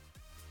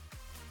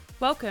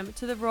Welcome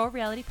to the Raw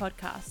Reality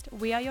Podcast.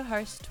 We are your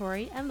hosts,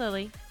 Tori and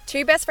Lily.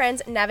 Two best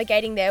friends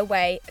navigating their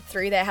way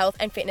through their health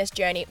and fitness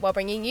journey while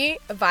bringing you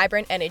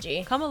vibrant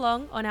energy. Come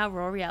along on our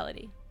Raw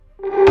Reality.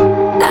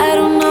 I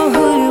don't know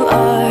who you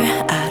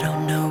are. I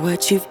don't know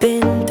what you've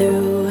been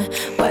through.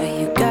 Why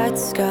you got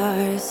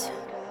scars.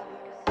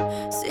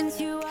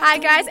 Hi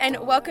guys, and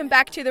welcome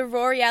back to the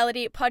Raw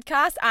Reality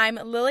Podcast. I'm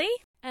Lily.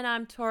 And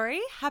I'm Tori.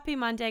 Happy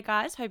Monday,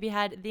 guys. Hope you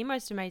had the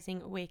most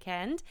amazing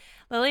weekend.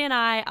 Lily and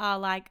I are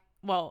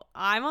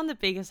I'm on the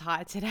biggest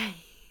high today.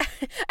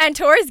 And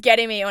Tori's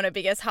getting me on a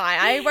biggest high.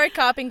 I woke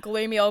up in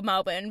gloomy old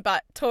Melbourne,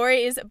 but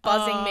Tori is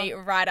buzzing me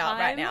right up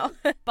right now.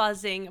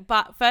 Buzzing.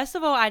 But first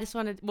of all,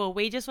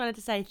 we just wanted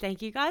to say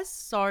thank you guys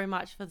so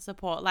much for the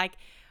support.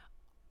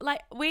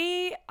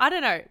 We're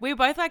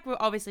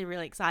obviously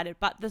really excited,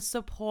 but the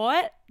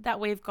support that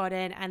we've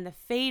gotten and the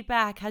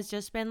feedback has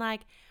just been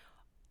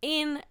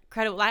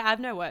incredible. I have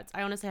no words.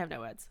 I honestly have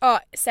no words. Oh,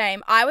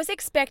 same. I was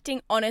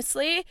expecting,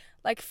 honestly,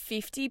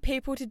 50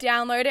 people to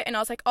download it, and I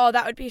was like, oh,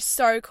 that would be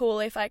so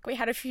cool if we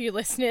had a few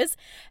listeners.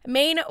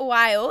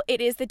 Meanwhile,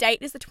 the date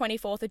is the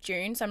 24th of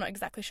June, so I'm not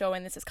exactly sure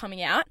when this is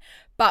coming out,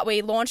 but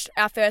we launched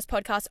our first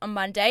podcast on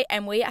Monday,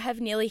 and we have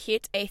nearly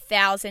hit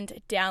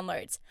 1,000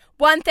 downloads.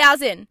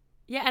 1,000!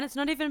 Yeah, and it's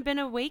not even been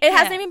a week It yet.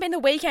 hasn't even been the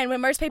weekend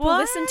when most people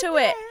listen to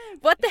it.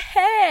 What the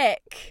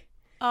heck?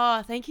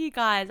 Oh, thank you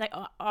guys.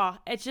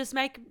 It's just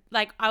I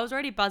was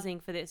already buzzing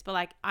for this,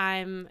 but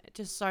I'm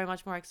just so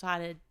much more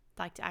excited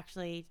to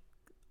actually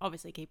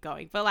obviously keep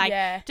going. But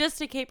just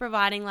to keep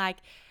providing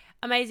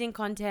amazing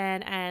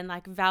content and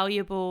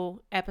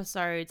valuable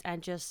episodes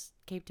and just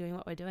keep doing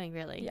what we're doing,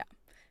 really. Yeah.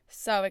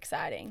 So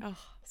exciting. Oh,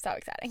 so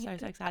exciting.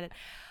 So excited.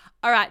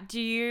 All right,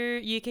 do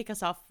you kick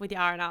us off with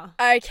your R&R?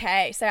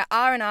 Okay, so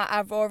R&R,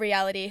 our Raw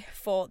Reality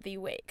for the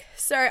week.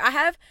 So I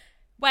have...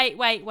 Wait.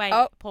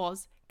 Oh.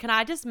 Pause. Can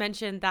I just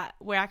mention that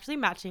we're actually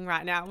matching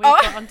right now? We've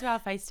got onto our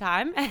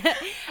FaceTime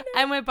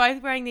and we're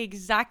both wearing the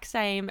exact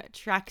same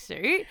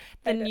tracksuit,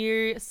 the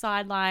new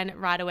Sideline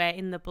Riderwear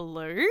in the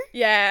blue.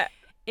 Yeah,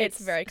 it's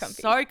very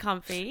comfy. So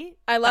comfy.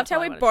 I loved how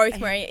we're both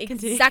wearing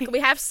exactly. We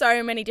have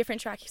so many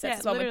different tracky sets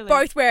as well. Literally.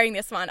 We're both wearing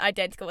this one,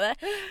 identical.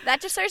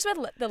 That just shows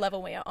the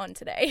level we are on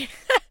today.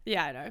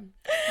 Yeah, I know.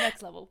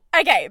 Next level.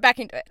 Okay, back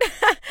into it.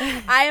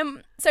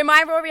 So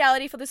my Raw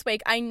Reality for this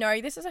week, I know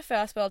this is a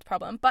first world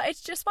problem, but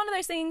it's just one of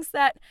those things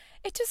that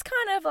it just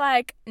kind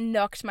of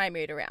knocked my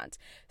mood around.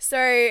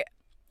 So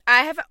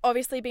I have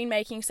obviously been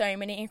making so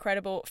many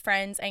incredible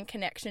friends and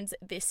connections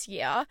this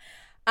year.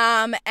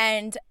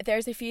 And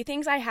there's a few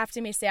things I have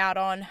to miss out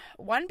on.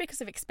 One,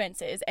 because of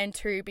expenses, and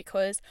two,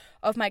 because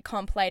of my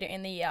comp later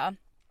in the year.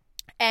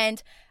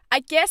 And I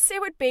guess there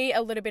would be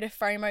a little bit of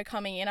FOMO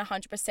coming in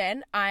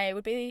 100%.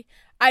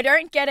 I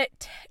don't get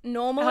it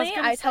normally.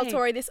 I tell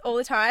Tori this all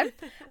the time.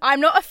 I'm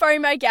not a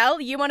FOMO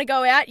gal. You want to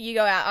go out, you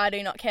go out. I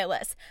do not care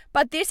less.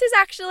 But this is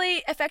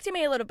actually affecting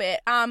me a little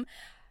bit. In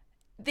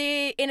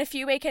a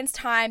few weekends'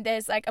 time,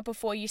 there's a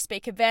Before You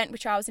Speak event,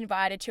 which I was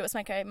invited to. It's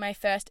my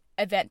first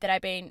event that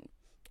I've been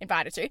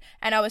invited to.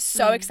 And I was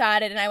so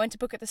excited, and I went to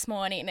book it this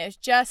morning, and it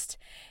was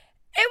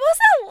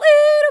a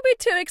little bit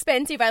too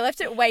expensive. I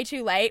left it way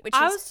too late,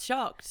 I was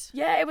shocked.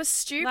 Yeah, it was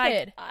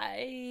stupid.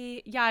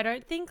 I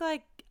don't think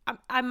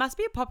I must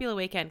be a popular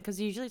weekend because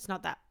usually it's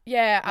not that.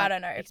 Yeah, I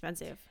don't know.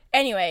 Expensive.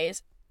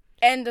 Anyways,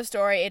 end of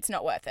story. It's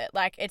not worth it.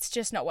 It's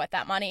just not worth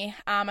that money.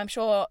 I'm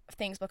sure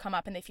things will come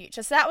up in the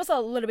future. So that was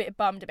a little bit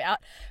bummed about.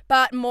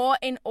 But more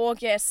in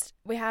August,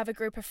 we have a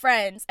group of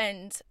friends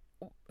and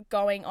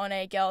going on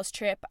a girls'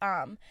 trip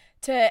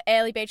to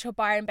Airlie Beach or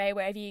Byron Bay,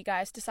 wherever you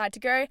guys decide to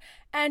go,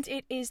 and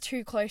it is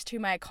too close to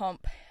my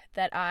comp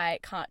that I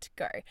can't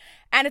go.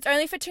 And it's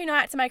only for 2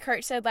 nights, and my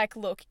coach said,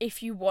 look,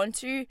 if you want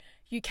to,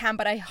 you can,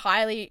 but I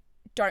highly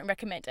don't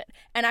recommend it.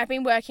 And I've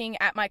been working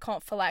at my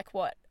comp for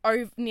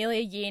nearly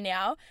a year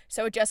now,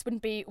 so it just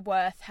wouldn't be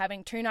worth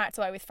having 2 nights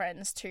away with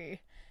friends to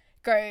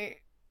go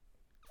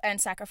and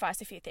sacrifice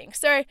a few things.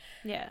 So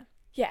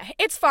yeah,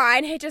 it's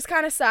fine. It just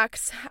kind of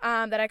sucks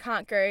that I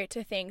can't go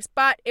to things,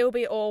 but it'll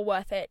be all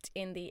worth it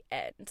in the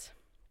end.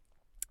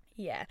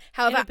 Yeah.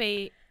 However,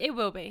 it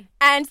will be.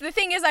 And the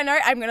thing is, I know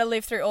I'm going to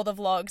live through all the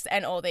vlogs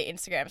and all the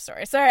Instagram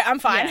stories, so I'm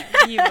fine.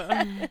 Yeah, you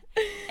will.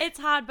 It's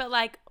hard, but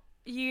we're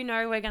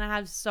going to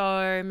have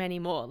so many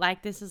more.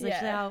 This is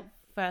literally our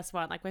first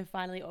one. We've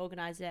finally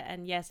organized it,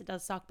 and yes, it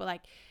does suck, but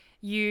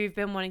you've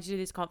been wanting to do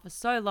this comp for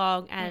so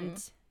long,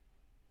 and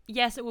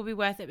yes, it will be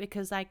worth it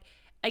because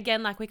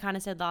again, we kind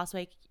of said last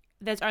week,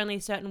 there's only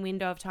a certain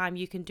window of time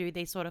you can do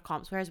these sort of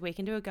comps, whereas we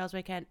can do a girls'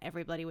 weekend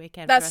every bloody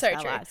weekend. That's so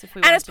true.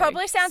 And it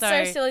probably sounds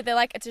so silly.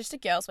 They're it's just a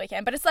girls'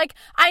 weekend. But it's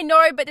I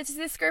know, but it's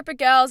this group of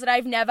girls that I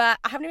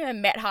haven't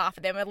even met half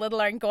of them, let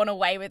alone gone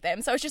away with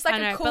them. So it's just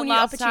a cool new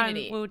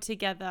opportunity. Time we were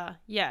together.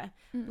 Yeah.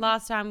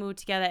 Last time we were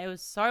together, it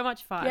was so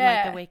much fun.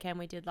 The weekend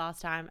we did last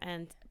time.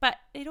 But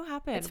it'll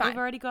happen. It's fine. We've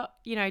already got,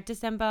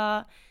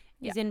 December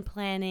is in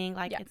planning.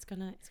 It's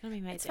gonna be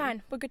amazing. It's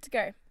fine. We're good to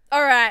go.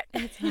 All right.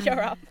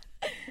 You're up.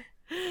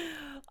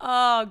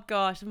 Oh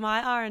gosh,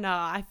 my R&R.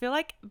 I feel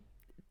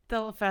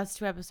the first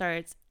 2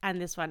 episodes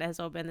and this one has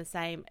all been the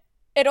same.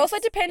 It also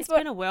depends It's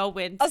been a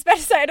whirlwind. I was about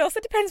to say, it also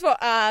depends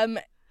what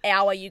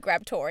hour you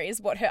grab Tori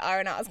is what her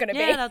R&R is going to be.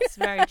 Yeah, that's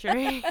very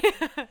true.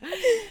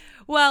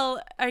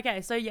 Well,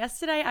 okay, so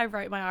yesterday I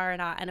wrote my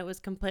R&R and it was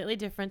completely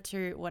different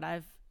to what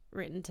I've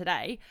written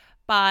today.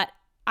 But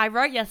I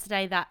wrote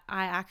yesterday that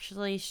I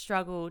actually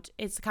struggled.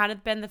 It's kind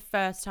of been the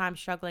first time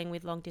struggling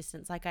with long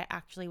distance. Like I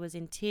actually was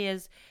in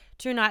tears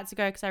 2 nights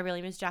ago because I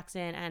really miss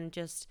Jackson, and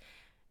just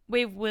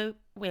we blah,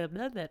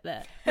 blah,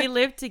 blah. We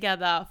lived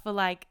together for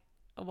like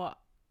what?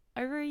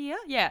 Over a year?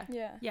 Yeah.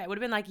 It would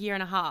have been like a year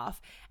and a half.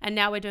 And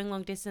now we're doing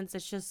long distance.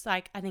 It's just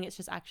like, I think it's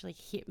just actually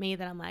hit me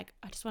that I'm like,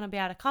 I just want to be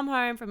able to come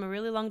home from a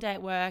really long day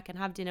at work and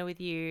have dinner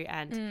with you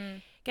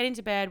and get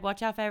into bed,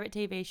 watch our favorite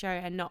TV show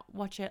and not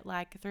watch it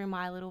like through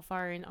my little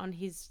phone on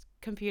his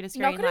computer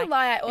screen. Not gonna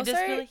lie, I it also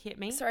just really hit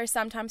me. Sorry,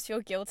 sometimes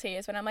feel guilty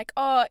is when I'm like,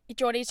 oh,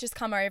 Geordie's just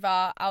come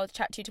over, I'll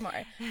chat to you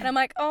tomorrow, and I'm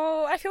like,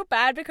 oh, I feel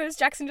bad because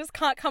Jackson just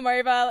can't come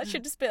over. It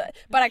should just be like,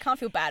 but I can't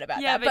feel bad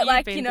about that. But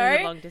like, you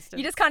know,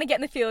 you just kind of get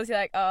in the feels. You're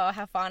like, oh,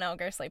 have fun. I'll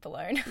go sleep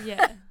alone.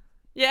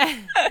 Yeah.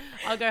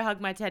 I'll go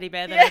hug my teddy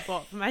bear that I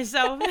bought for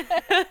myself.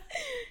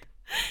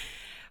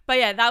 But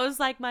yeah, that was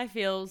like my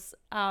feels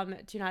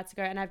 2 nights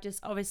ago, and I've just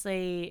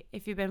obviously,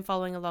 if you've been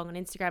following along on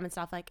Instagram and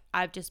stuff, like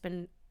I've just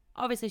been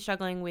obviously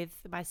struggling with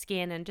my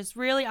skin and just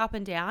really up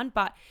and down.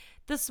 But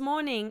this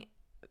morning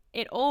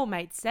it all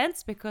made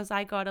sense because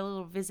I got a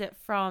little visit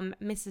from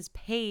Mrs.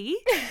 P.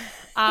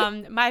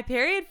 My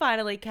period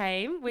finally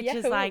came, which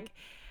is like,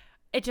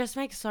 it just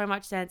makes so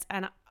much sense.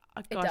 And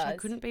gosh, I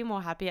couldn't be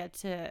more happier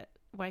to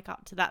wake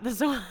up to that this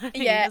morning.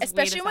 Yeah,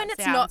 especially when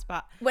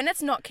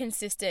it's not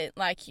consistent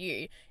like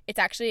you. It's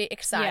actually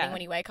exciting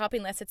when you wake up,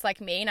 unless it's like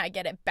me and I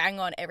get it bang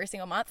on every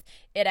single month.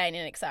 It ain't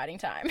an exciting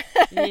time.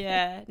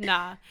 Yeah,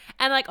 nah.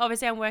 And like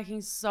obviously I'm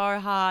working so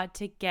hard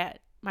to get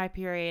my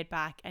period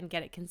back and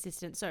get it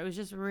consistent. So it was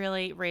just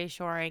really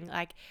reassuring.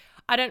 Like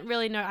I don't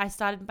really know. I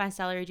started my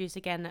celery juice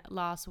again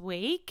last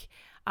week,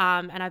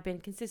 and I've been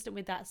consistent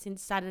with that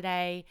since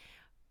Saturday.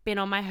 Been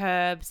on my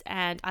herbs,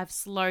 and I've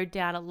slowed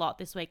down a lot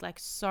this week, like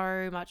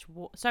so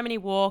many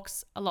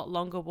walks, a lot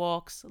longer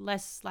walks,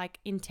 less like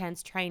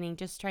intense training,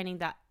 just training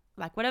that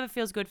like whatever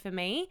feels good for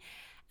me.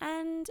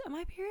 And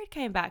my period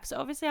came back, so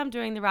obviously I'm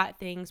doing the right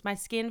things. My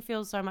skin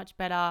feels so much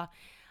better,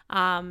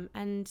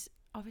 and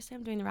obviously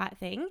I'm doing the right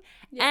thing.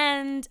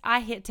 And I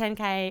hit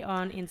 10k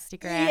on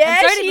Instagram. Yeah,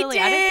 and so did she Lily.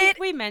 did. I don't think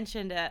we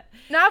mentioned it.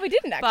 No, we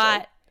didn't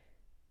actually.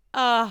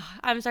 But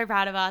I'm so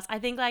proud of us. I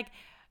think like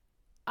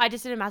I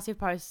just did a massive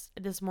post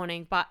this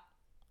morning, but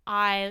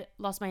I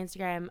lost my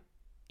Instagram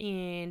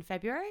in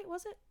February,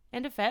 was it?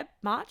 End of Feb,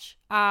 March.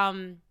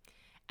 And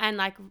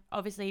like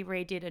obviously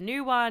redid a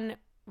new one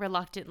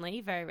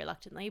reluctantly, very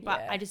reluctantly,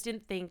 but I just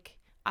didn't think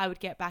I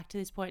would get back to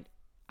this point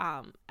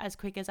as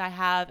quick as I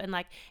have. And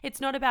like, it's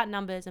not about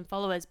numbers and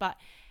followers, but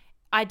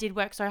I did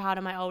work so hard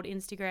on my old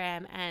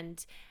Instagram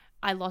and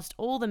I lost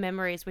all the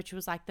memories, which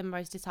was like the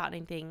most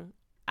disheartening thing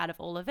out of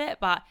all of it.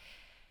 But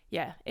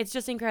yeah, it's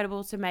just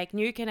incredible to make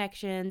new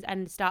connections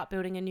and start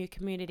building a new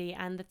community.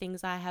 And the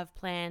things I have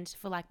planned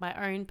for like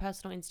my own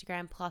personal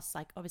Instagram plus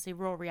like obviously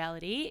Raw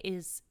Reality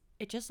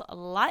it just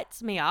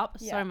lights me up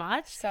so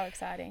much. So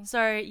exciting.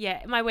 So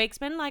yeah, my week's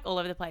been like all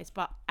over the place,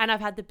 and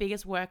I've had the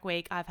biggest work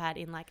week I've had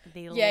in like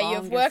the longest time.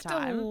 Yeah, you've worked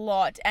a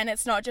lot, and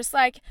it's not just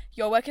like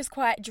your work is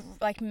quite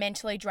like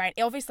mentally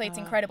draining. Obviously, it's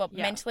incredible,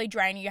 mentally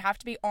draining. You have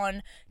to be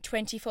on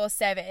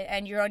 24/7,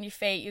 and you're on your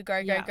feet. You go,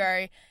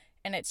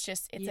 and it's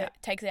just it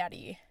takes it out of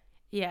you.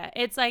 Yeah,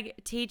 it's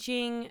like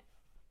teaching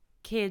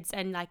kids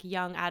and like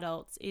young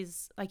adults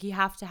is like you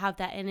have to have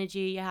that energy.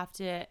 You have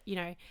to, you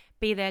know,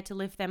 be there to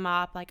lift them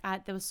up. Like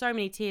there was so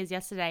many tears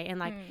yesterday, and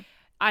like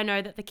I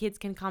know that the kids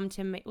can come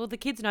to me. Well, the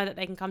kids know that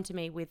they can come to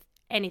me with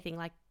anything,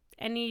 like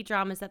any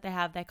dramas that they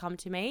have, they come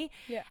to me.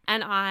 Yeah,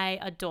 and I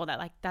adore that.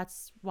 Like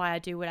that's why I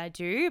do what I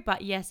do.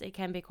 But yes, it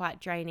can be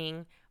quite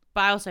draining.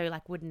 But I also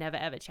like would never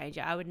ever change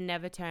it. I would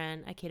never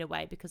turn a kid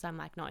away because I'm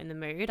like not in the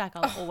mood. Like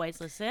I'll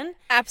always listen.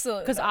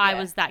 Absolutely. Because I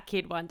was that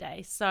kid one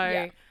day.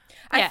 So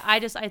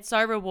it's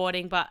so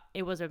rewarding, but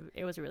it was a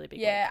really big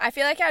week. I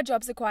feel like our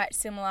jobs are quite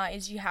similar.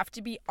 Is you have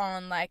to be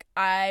on, like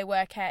I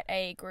work at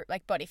a group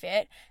like Body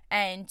Fit,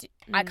 and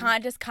I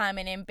can't just come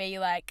in and be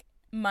like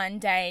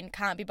mundane,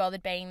 can't be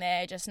bothered being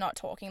there, just not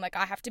talking. Like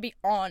I have to be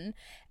on,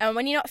 and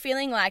when you're not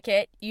feeling like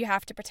it, you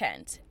have to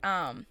pretend.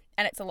 And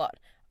it's a lot.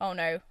 Oh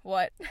no,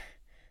 what?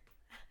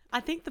 I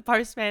think the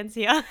postman's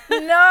here.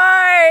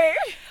 No!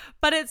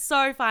 But it's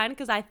so fine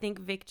because I think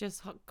Vic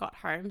just got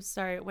home.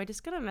 So we're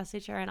just going to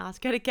message her and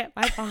ask her to get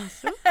my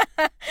parcel.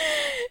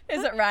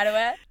 Is it right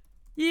away?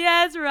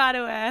 Yeah, it's right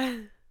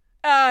away.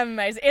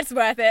 Amazing. It's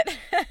worth it.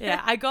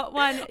 Yeah, I got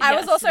one I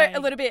was also a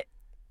little bit,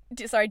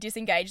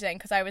 disengaged then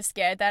because I was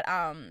scared that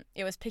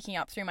it was picking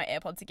up through my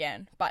AirPods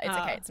again. But it's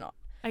okay. It's not.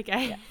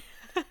 Okay. Yeah.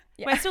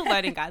 Yeah. We're still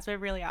loading, guys. We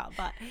really are,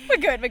 but we're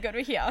good.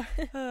 We're here.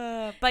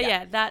 But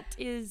yeah, that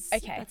is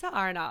okay. That's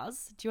our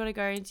R&Rs. Do you want to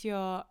go into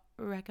your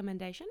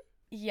recommendation?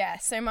 Yeah.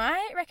 So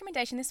my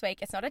recommendation this week,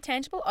 it's not a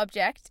tangible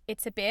object.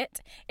 It's a bit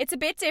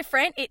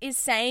different. It is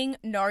saying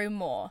no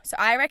more. So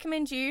I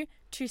recommend you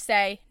to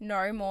say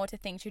no more to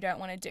things you don't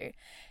want to do.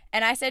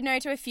 And I said no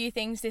to a few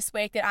things this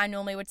week that I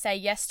normally would say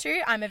yes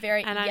to. I'm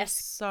I'm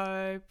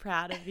so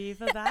proud of you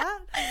for that.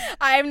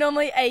 I am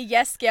normally a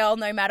yes girl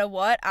no matter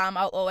what.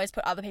 I'll always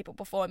put other people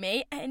before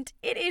me, and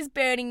it is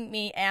burning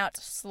me out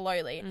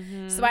slowly.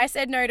 Mm-hmm. So I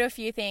said no to a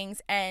few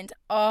things, and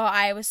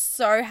I was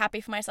so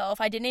happy for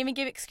myself. I didn't even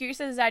give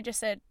excuses. I just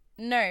said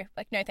no,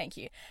 like no thank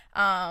you.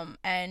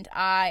 And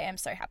I am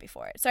so happy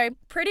for it. So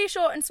pretty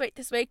short and sweet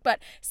this week, but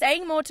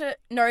saying no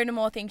to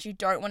more things you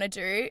don't want to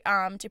do,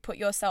 to put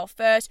yourself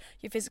first,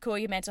 your physical,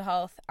 your mental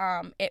health,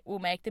 it will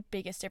make the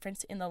biggest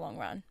difference in the long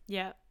run.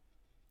 Yeah.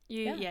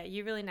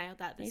 You really nailed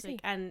that this Easy. week,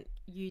 and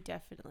you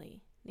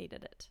definitely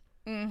needed it.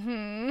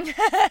 Mm-hmm.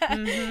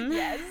 Mm-hmm.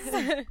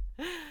 Yes.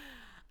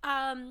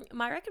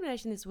 My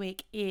recommendation this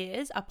week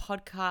is a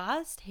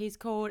podcast. He's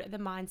called The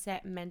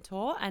Mindset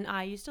Mentor, and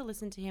I used to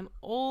listen to him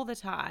all the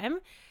time,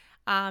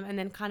 and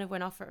then kind of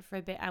went off it for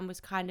a bit and was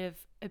kind of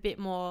a bit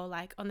more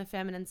like on the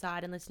feminine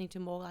side and listening to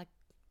more like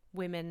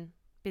women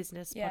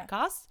business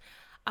podcasts.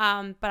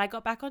 But I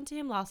got back onto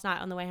him last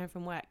night on the way home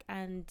from work,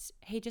 and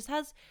he just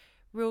has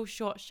real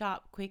short,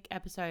 sharp, quick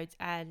episodes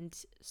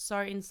and so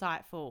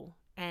insightful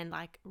and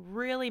like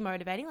really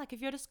motivating. Like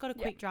if you're just got a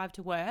quick drive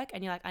to work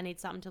and you're like, I need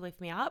something to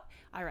lift me up,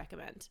 I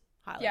recommend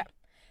highly. Yeah.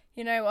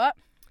 You know what?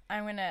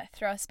 I'm going to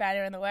throw a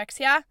spanner in the works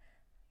here.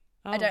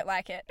 I don't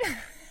like it.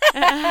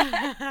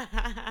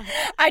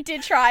 I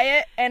did try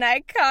it and I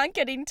can't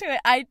get into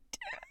it.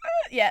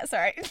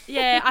 Sorry.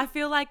 Yeah, I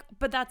feel like,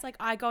 but that's like,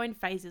 I go in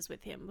phases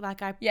with him.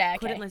 Like I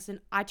couldn't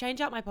listen. I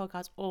change out my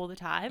podcast all the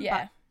time. Yeah.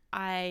 But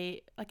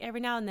I, like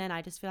every now and then,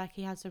 I just feel like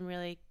he has some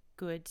really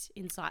good,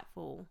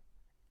 insightful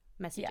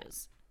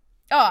messages.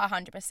 Oh,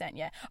 100%,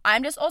 yeah.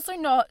 I'm just also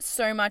not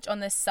so much on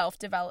the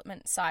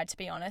self-development side, to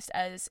be honest,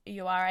 as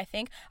you are, I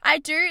think. I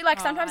do, like,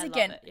 sometimes,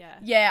 again,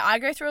 I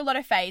go through a lot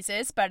of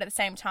phases, but at the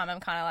same time, I'm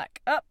kind of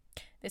like,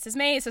 this is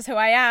me, this is who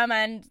I am,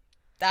 and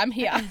I'm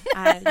here.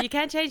 You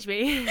can't change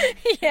me.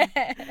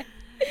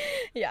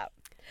 Yeah.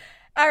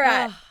 All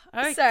right.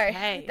 Okay.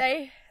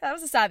 So, that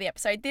was the start of the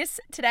episode. This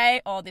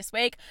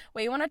week,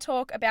 we want to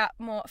talk about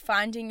more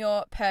finding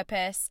your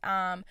purpose,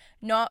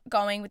 not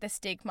going with the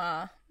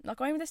stigma.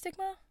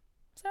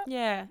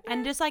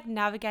 And just like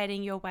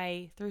navigating your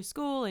way through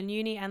school and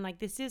uni, and like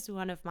this is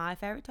one of my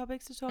favorite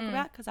topics to talk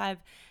about because I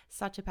have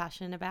such a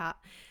passion about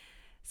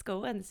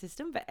school and the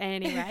system. But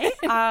anyway,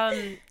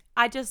 I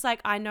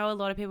know a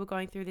lot of people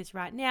going through this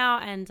right now,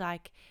 and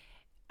like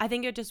I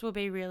think it just will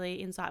be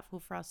really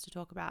insightful for us to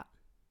talk about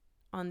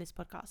on this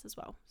podcast as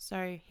well.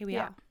 So here we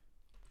are.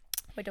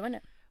 We're doing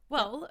it.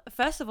 Well,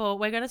 first of all,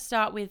 we're going to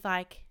start with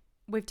like,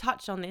 we've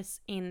touched on this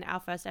in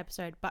our first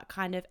episode, but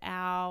kind of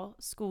our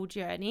school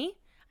journey.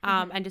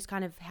 And just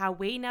kind of how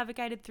we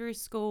navigated through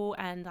school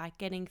and like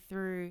getting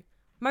through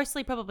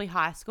mostly probably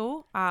high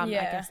school. I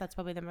guess that's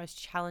probably the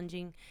most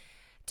challenging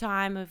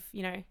time of,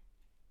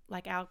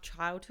 like our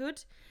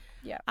childhood.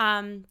 Yeah.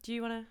 Do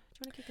you want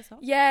to kick us off?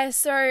 Yeah.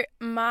 So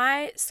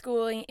my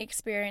schooling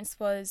experience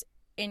was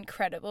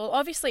incredible.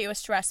 Obviously it was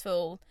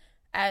stressful,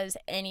 as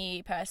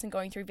any person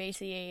going through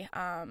VCE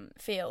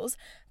feels.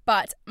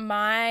 But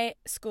my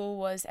school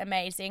was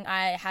amazing.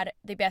 I had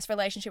the best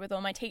relationship with all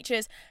my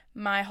teachers.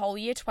 My whole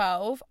year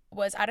 12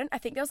 was, I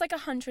think there was like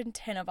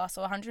 110 of us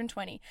or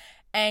 120.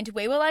 And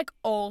we were like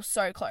all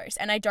so close.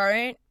 And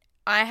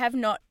I have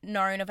not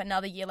known of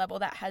another year level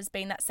that has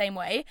been that same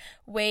way.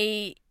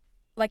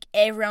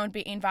 Everyone would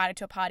be invited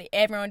to a party.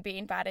 Everyone would be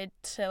invited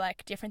to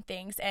like different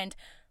things. And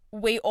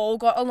we all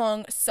got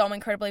along so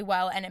incredibly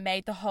well, and it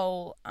made the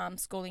whole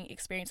schooling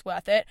experience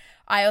worth it.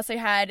 I also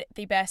had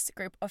the best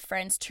group of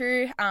friends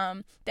too.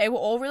 They were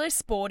all really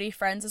sporty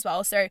friends as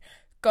well. So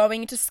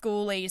going into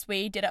schoolies,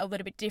 we did it a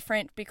little bit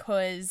different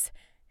because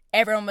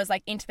everyone was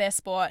like into their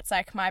sports.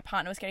 Like my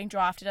partner was getting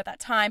drafted at that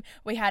time.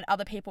 We had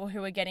other people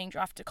who were getting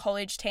drafted to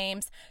college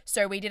teams.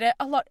 So we did it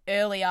a lot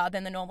earlier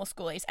than the normal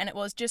schoolies. And it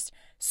was just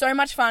so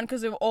much fun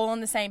because we were all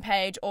on the same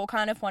page, all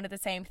kind of wanted the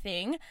same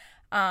thing.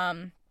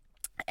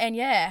 And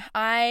yeah,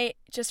 I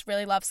just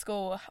really love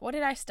school. What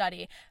did I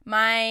study?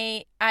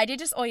 I did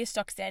just all your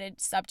stock standard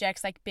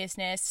subjects like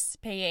business,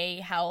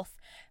 PE, health,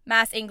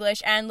 maths,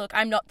 English. And look,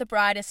 I'm not the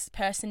brightest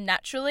person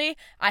naturally.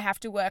 I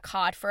have to work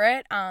hard for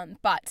it.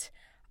 But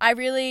I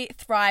really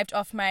thrived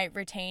off my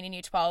routine in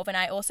year 12. And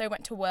I also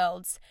went to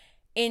Worlds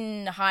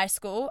in high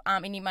school,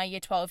 in my year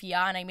 12 year.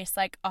 And I missed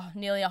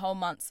nearly a whole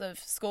month of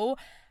school.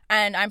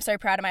 And I'm so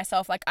proud of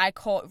myself. Like, I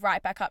caught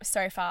right back up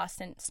so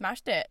fast and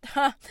smashed it,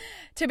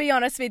 to be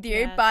honest with you.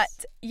 Yes.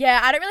 But,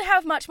 yeah, I don't really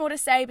have much more to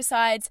say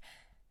besides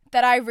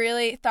that I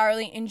really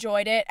thoroughly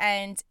enjoyed it.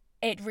 And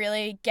it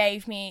really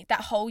gave me,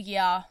 that whole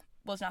year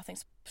was nothing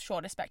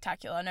short of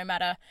spectacular, no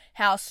matter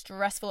how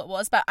stressful it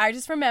was. But I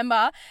just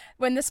remember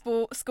when the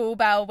school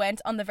bell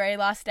went on the very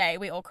last day,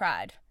 we all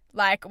cried.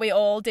 Like, we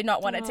all did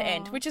not want it to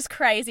end, which is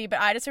crazy, but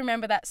I just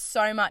remember that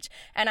so much.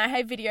 And I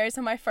have videos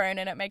on my phone,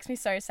 and it makes me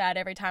so sad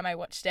every time I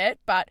watched it.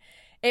 But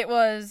it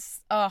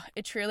was,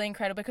 it's truly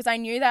incredible because I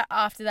knew that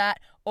after that,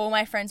 all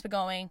my friends were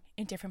going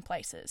in different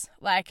places.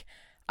 Like,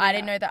 I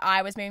didn't know that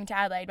I was moving to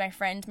Adelaide. My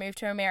friend moved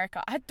to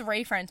America. I had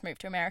 3 friends move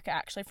to America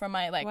actually from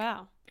my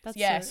wow. That's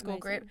school amazing.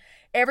 group.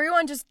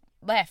 Everyone just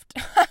left.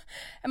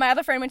 And my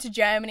other friend went to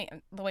Germany.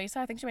 Louisa,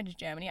 I think she went to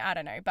Germany. I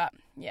don't know, but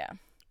yeah,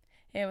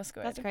 it was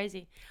good. That's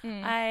crazy.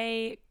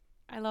 I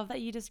love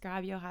that you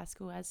describe your high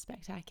school as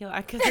spectacular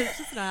because it's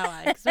just not how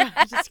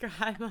I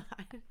describe mine.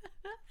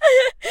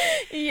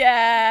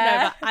 Yeah.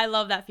 No, but I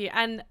love that for you.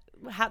 And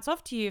hats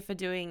off to you for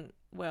doing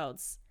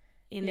Worlds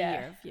in the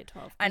year of year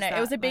 12. I know. It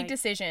was a big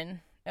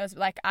decision. It was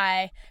like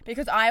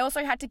because I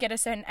also had to get a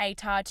certain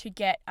ATAR to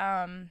get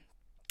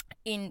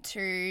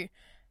into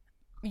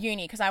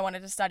uni because I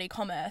wanted to study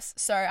commerce.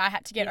 So I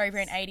had to get over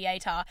an 80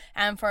 ATAR.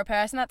 And for a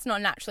person that's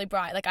not naturally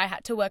bright, like I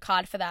had to work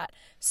hard for that.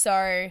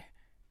 So,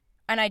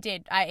 and I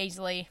did. I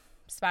easily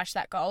smashed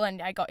that goal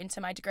and I got into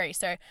my degree.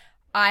 So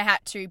I had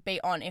to be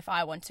on if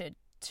I wanted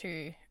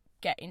to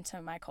get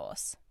into my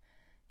course.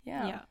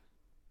 Yeah.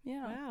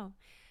 Wow.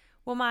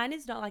 Well, mine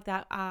is not like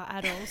that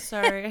at all.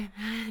 So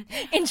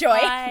enjoy.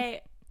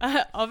 I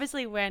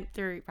obviously went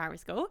through primary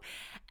school,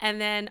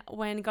 and then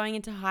when going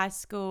into high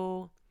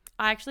school,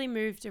 I actually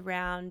moved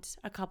around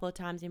a couple of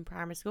times in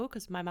primary school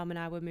because my mum and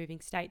I were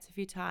moving states a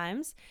few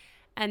times.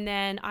 And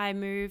then I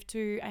moved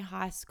to a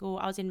high school.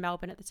 I was in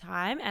Melbourne at the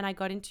time, and I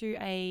got into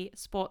a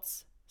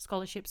sports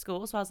scholarship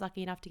school. So I was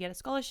lucky enough to get a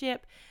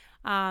scholarship.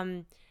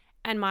 And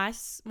my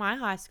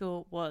high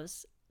school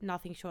was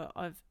nothing short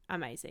of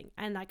amazing.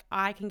 And like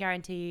I can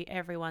guarantee you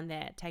everyone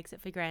there takes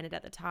it for granted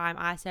at the time.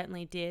 I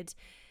certainly did.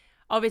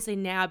 Obviously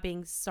now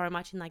being so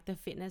much in like the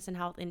fitness and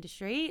health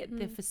industry,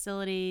 the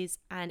facilities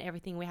and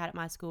everything we had at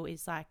my school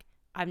is like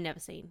I've never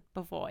seen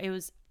before. It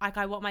was like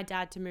I want my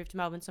dad to move to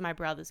Melbourne so my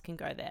brothers can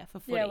go there for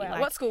footy. Yeah, wow.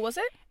 Like, what school was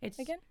it? It's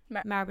again?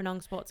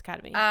 Maribyrnong Sports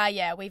Academy.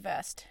 Yeah, we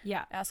versed.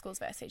 Yeah. Our schools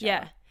versed each Yeah.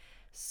 other.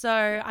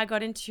 So I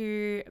got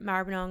into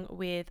Maribyrnong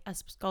with a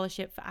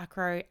scholarship for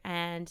acro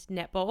and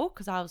netball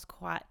because I was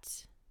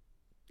quite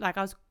like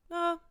I was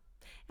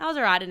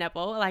alright at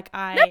netball. Like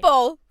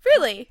netball,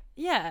 really?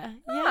 Yeah.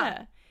 There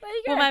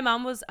you go. Well, my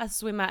mum was a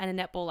swimmer and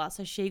a netballer,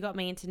 so she got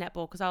me into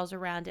netball because I was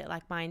around it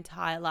like my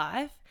entire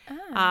life.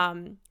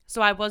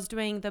 So I was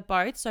doing the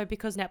both. So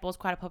because netball is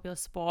quite a popular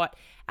sport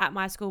at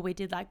my school, we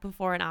did like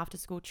before and after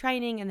school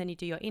training, and then you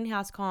do your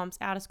in-house comps,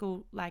 out of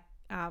school like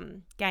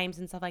games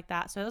and stuff like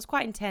that. So it was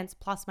quite intense.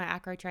 Plus my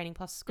acro training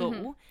plus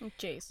school.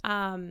 Jeez.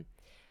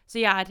 So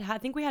yeah, I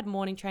think we had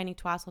morning training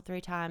 2 or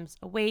 3 times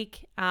a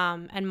week.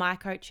 And my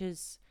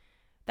coaches,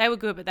 they were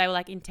good, but they were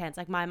like intense.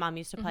 Like my mum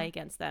used to play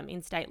against them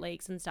in state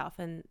leagues and stuff,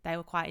 and they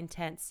were quite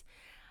intense.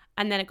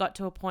 And then it got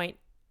to a point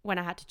when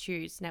I had to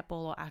choose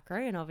netball or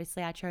acro, and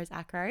obviously I chose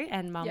acro.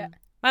 And my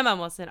mum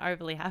wasn't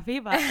overly happy,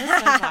 but it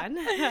was so fun.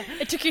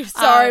 It took you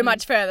so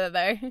much further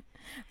though.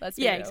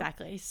 Yeah,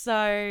 exactly.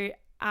 So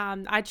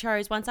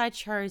once I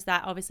chose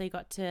that, obviously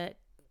got to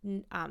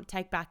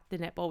take back the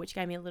netball, which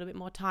gave me a little bit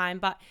more time.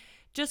 But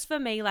just for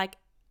me, like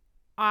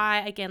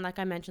like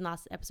I mentioned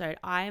last episode,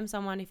 I am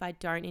someone, if I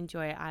don't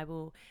enjoy it, I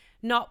will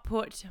not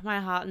put my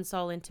heart and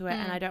soul into it.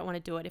 And I don't want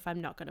to do it if I'm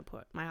not going to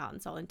put my heart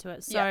and soul into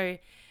it. So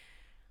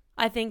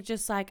I think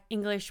just like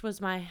English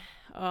was I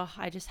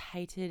just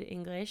hated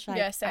English.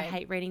 Like, same. I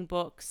hate reading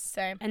books.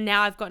 Same. And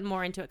now I've gotten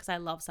more into it because I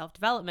love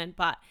self-development.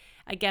 But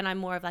again, I'm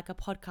more of like a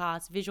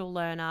podcast, visual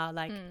learner.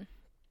 Like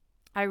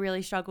I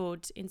really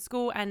struggled in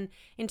school. And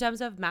in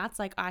terms of maths,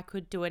 like I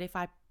could do it if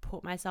I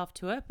put myself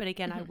to it. But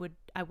again,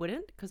 I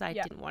wouldn't because I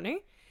didn't want to.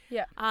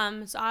 Yeah.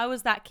 So I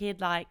was that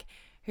kid like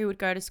who would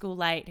go to school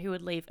late, who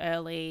would leave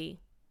early.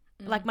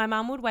 Like my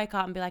mum would wake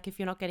up and be like, if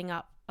you're not getting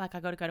up, like I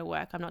got to go to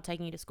work, I'm not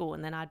taking you to school.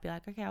 And then I'd be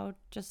like, okay, I'll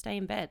just stay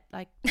in bed.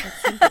 Like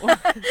that's simple.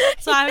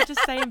 So I would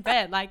just stay in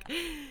bed. Like,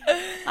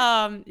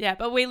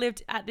 but we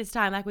lived at this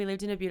time, like we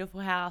lived in a beautiful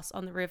house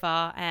on the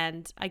river.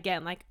 And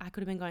again, like I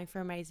could have been going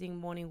for amazing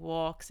morning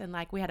walks, and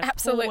like we had a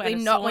absolutely pool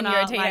and a not sauna, when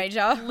you're a teenager.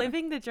 like,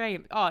 living the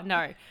dream. Oh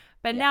no.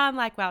 But now I'm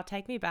like, wow,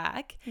 take me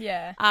back.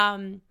 Yeah.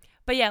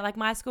 But yeah, like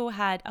my school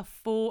had a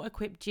full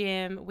equipped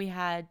gym. We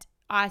had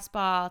ice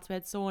baths, we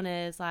had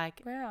saunas,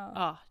 like,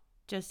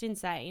 just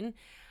insane.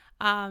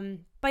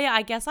 But yeah,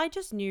 I guess I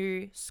just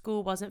knew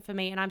school wasn't for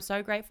me. And I'm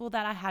so grateful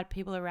that I had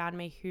people around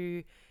me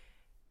who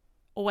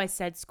always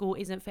said school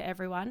isn't for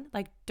everyone.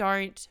 Like,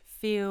 don't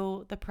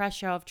feel the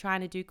pressure of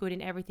trying to do good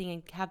in everything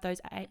and have those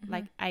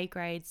A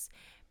grades,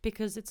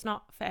 because it's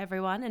not for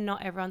everyone, and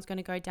not everyone's going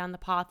to go down the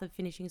path of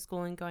finishing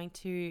school and going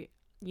to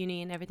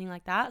uni and everything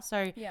like that.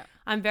 So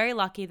I'm very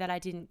lucky that I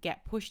didn't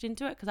get pushed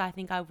into it, because I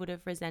think I would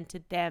have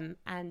resented them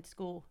and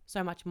school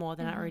so much more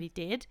than I already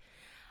did.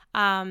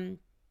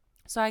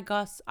 So I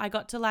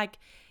got to like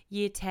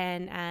year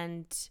 10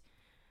 and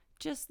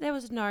just there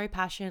was no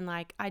passion.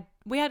 Like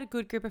we had a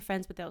good group of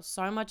friends, but there was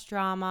so much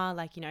drama,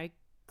 like, you know,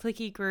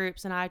 cliquey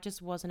groups, and I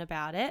just wasn't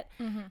about it.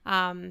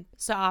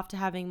 So after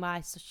having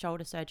my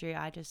shoulder surgery,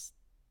 I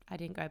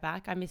didn't go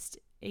back. I missed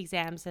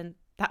exams, and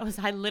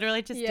I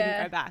literally just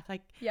didn't go back.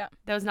 Like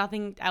there was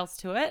nothing else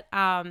to it.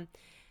 And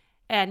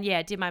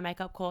did my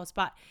makeup course,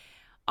 but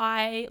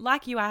I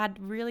had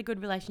really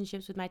good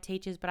relationships with my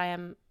teachers, but I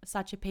am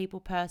such a people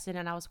person,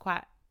 and I was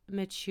quite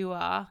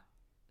mature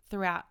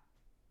throughout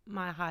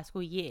my high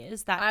school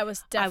years that I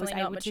was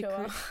definitely not able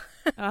mature.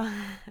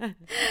 Nope.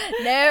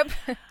 Nope.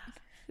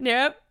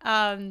 Nope.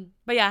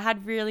 But yeah, I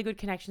had really good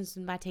connections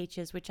with my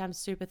teachers, which I'm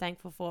super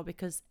thankful for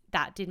because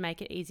that did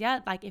make it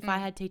easier. Like if I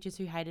had teachers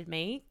who hated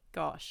me,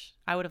 gosh,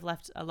 I would have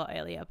left a lot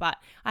earlier. But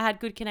I had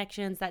good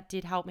connections that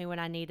did help me when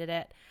I needed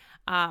it.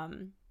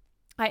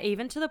 I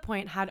even to the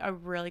point had a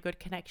really good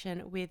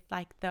connection with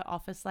like the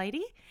office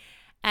lady.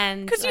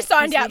 And because like, you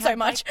signed out so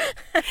much.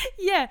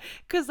 Yeah,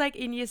 because like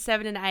in year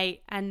 7 and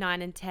 8 and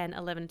 9 and 10,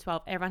 11 and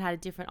 12, everyone had a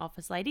different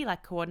office lady,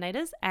 like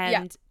coordinators.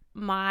 And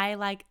my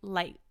like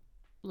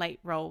late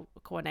role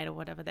coordinator,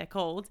 whatever they're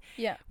called.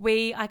 Yeah.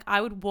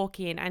 I would walk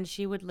in and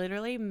she would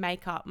literally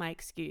make up my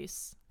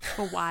excuse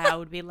for why I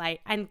would be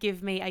late and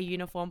give me a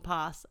uniform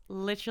pass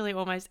literally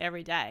almost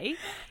every day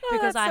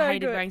because I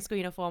hated wearing school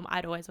uniform.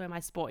 I'd always wear my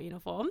sport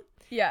uniform.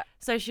 Yeah.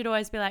 So she'd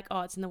always be like,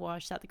 oh, it's in the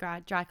wash at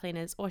the dry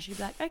cleaners. Or she'd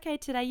be like, okay,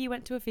 today you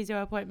went to a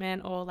physio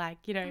appointment or like,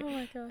 you know. Oh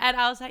my God. And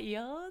I was like,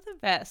 you're the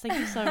best. Thank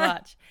you so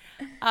much.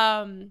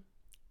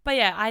 But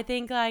yeah, I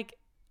think like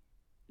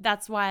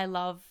that's why I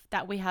love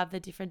that we have the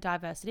different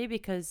diversity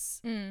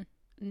because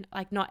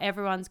like not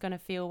everyone's going to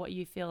feel what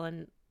you feel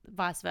and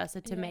vice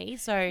versa to me.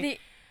 So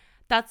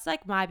that's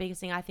like my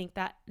biggest thing. I think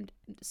that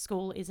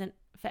school isn't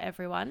for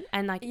everyone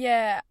and like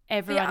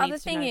everyone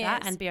needs to know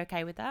that and be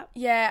okay with that.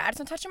 Yeah, I just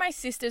want to touch on my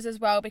sisters as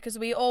well because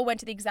we all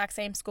went to the exact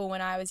same school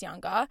when I was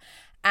younger.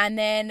 And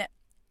then,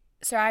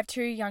 so I have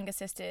 2 younger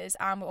sisters.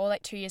 We're all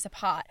like 2 years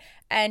apart.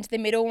 And the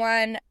middle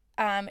one,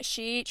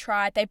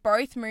 they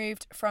both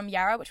moved from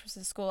Yarra, which was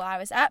the school I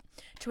was at,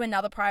 to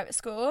another private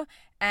school.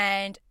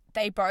 And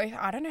they both,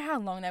 I don't know how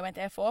long they went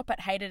there for,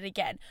 but hated it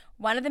again.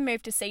 One of them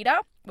moved to Cedar,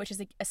 which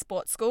is a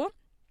sports school.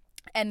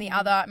 And the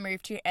other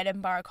moved to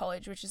Edinburgh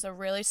College, which is a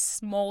really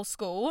small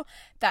school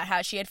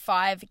she had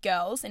 5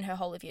 girls in her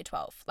whole of year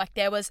 12. Like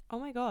there was, oh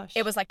my gosh,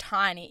 it was like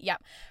tiny. Yeah.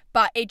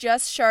 But it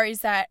just shows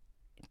that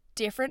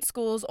different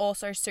schools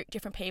also suit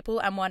different people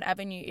and one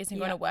avenue isn't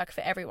going to work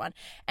for everyone.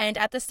 And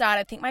at the start,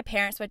 I think my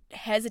parents were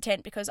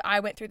hesitant because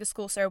I went through the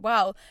school so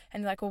well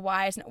and they're like, well,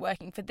 why isn't it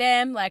working for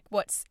them? Like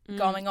what's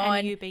going on?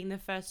 And you being the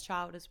first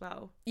child as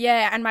well.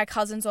 Yeah. And my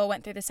cousins all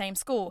went through the same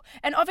school.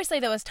 And obviously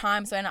there was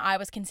times when I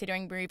was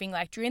considering moving,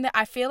 like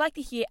I feel like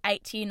the year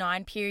 8 to year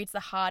 9 period's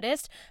the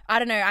hardest. I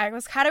don't know. I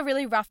had a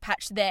really rough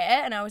patch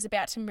there and I was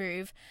about to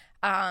move.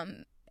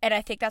 And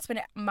I think that's when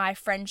my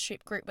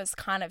friendship group was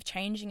kind of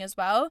changing as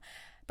well.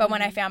 But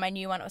when I found my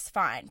new one, it was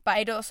fine. But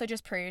it also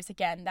just proves,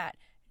 again, that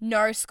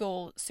no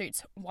school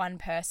suits one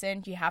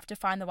person. You have to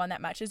find the one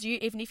that matches you.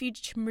 Even if you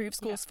move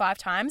schools 5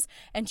 times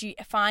and you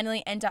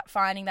finally end up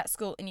finding that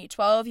school in year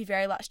 12, your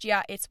very last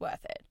year, it's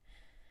worth it.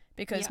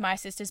 Because my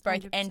sisters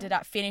both 100%. Ended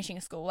up finishing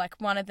school.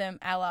 Like one of them,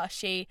 Ella,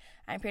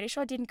 I'm pretty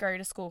sure didn't go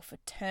to school for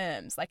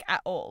terms, like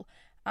at all.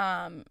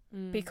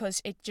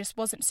 Because it just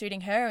wasn't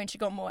suiting her and she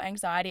got more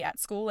anxiety at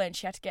school and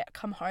she had to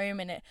come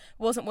home and it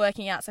wasn't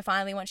working out. So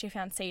finally, once she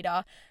found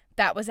Cedar,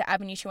 that was the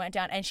avenue she went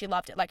down and she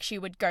loved it. Like she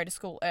would go to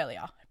school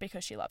earlier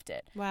because she loved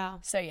it. Wow.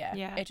 So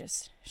it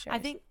just shows. I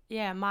think,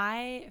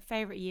 my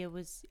favorite year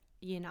was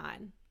year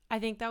 9. I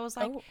think that was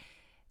like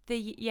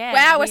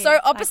wow, we're so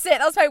opposite. Like,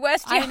 that was my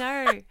worst year. I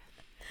know.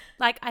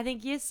 Like I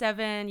think year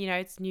 7,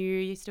 it's new.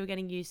 You're still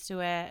getting used to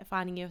it,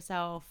 finding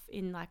yourself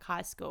in like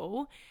high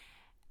school.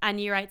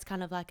 And year 8's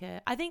kind of like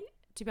I think,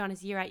 to be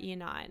honest, year 8, year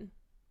 9.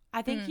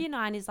 I think year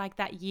 9 is like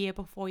that year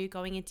before you're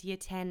going into year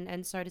 10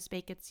 and so to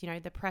speak it's,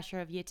 the pressure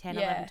of year 10,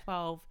 11,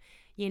 12.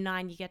 Year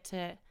 9 you get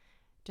to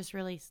just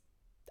really,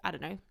 I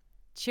don't know,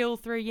 chill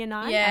through year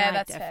 9. Yeah, and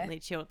that's I definitely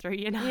chilled through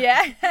year 9.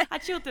 Yeah. I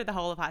chilled through the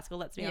whole of high school,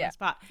 let's be honest.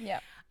 But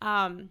year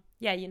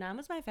 9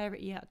 was my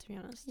favourite year, to be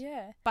honest.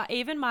 Yeah. But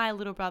even my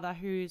little brother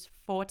who's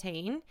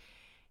 14,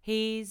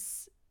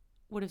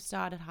 would have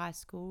started high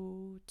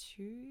school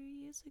 2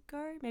 years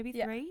ago, maybe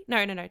 3.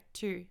 No,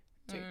 2.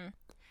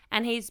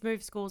 And he's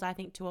moved schools, I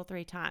think, 2 or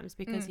 3 times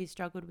because he's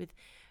struggled with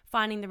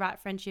finding the right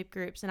friendship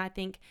groups. And I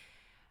think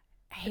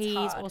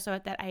he's also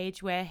at that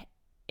age where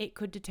it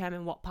could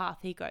determine what path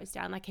he goes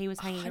down. Like he was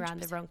hanging 100%.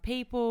 Around the wrong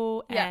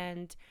people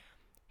and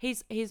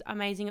he's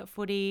amazing at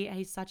footy.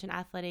 He's such an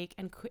athletic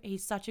and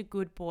he's such a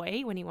good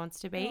boy when he wants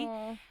to be.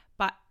 Aww.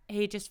 But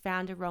he just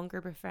found a wrong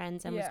group of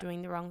friends and was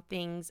doing the wrong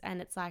things. And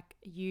it's like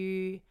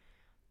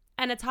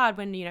and it's hard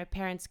when,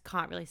 parents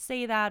can't really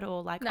see that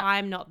or like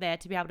I'm not there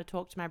to be able to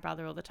talk to my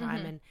brother all the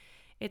time and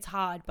it's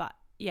hard. But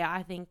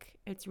I think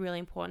it's really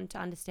important to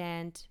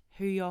understand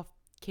who your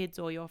kids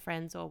or your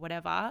friends or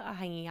whatever are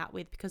hanging out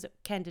with because it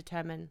can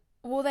determine.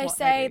 Well, they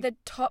say the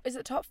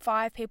top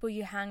 5 people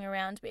you hang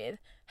around with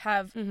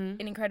have an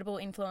incredible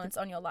influence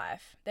on your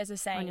life. There's a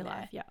saying on your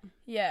life,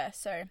 Yeah,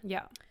 so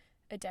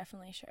it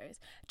definitely shows.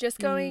 Just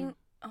going,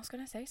 I was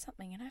going to say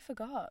something and I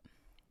forgot.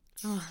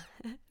 Oh.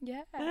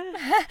 Yeah.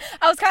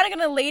 I was kind of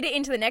going to lead it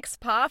into the next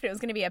part. It was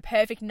going to be a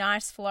perfect,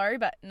 nice flow,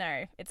 but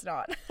no, it's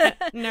not.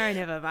 No,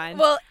 never mind.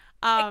 Well,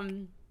 I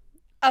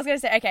was going to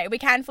say, okay, we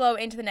can flow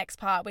into the next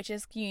part, which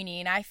is uni.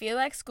 And I feel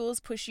like schools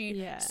push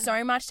you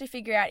so much to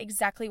figure out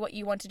exactly what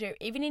you want to do.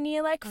 Even in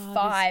year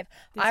 5,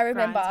 this I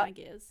remember. grinds my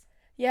gears.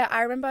 Yeah,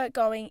 I remember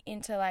going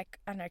into like,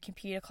 I don't know,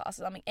 computer class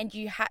or something, and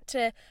you had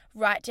to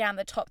write down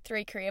the top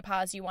 3 career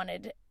paths you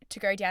wanted to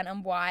go down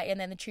and why, and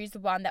then choose the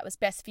one that was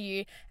best for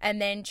you,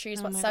 and then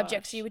choose what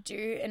subjects you would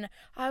do. And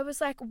I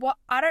was like, what?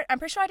 I'm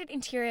pretty sure I did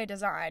interior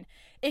design.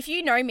 If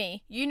you know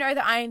me, you know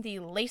that I am the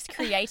least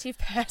creative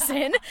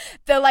person,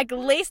 the like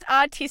least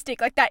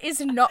artistic. Like that is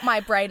not my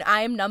brain.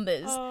 I am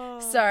numbers. Oh.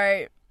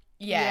 So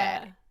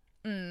yeah.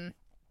 And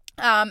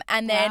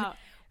then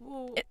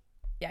Well,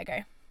 go.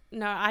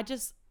 No, I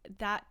just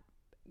that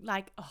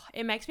like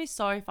it makes me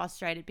so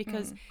frustrated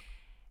because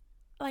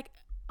like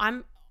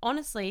I'm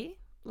honestly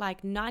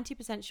like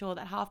 90% sure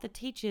that half the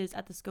teachers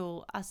at the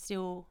school are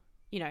still,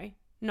 you know,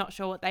 not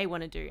sure what they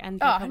want to do, and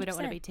they probably 100%. don't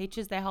want to be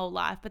teachers their whole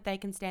life, but they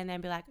can stand there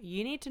and be like,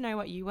 you need to know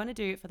what you want to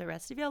do for the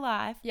rest of your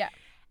life. Yeah.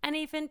 And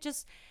even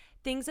just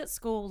things at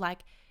school,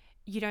 like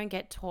you don't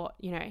get taught,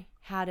 you know,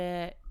 how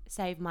to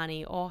save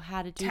money or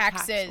how to do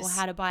tax or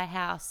how to buy a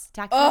house.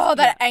 Taxes. Oh,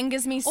 that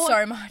angers me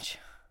so much.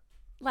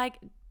 Like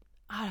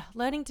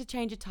learning to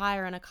change a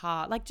tire on a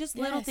car, like just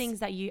little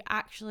things that you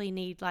actually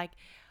need. Like,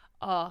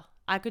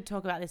 I could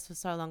talk about this for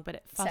so long, but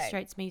it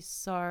frustrates me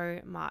so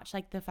much.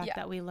 Like the fact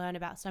that we learn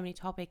about so many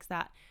topics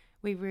that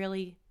we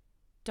really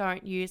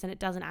don't use, and it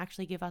doesn't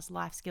actually give us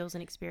life skills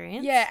and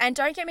experience. Yeah, and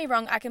don't get me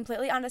wrong, I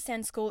completely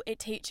understand school. It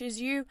teaches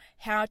you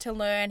how to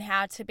learn,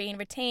 how to be in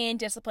routine,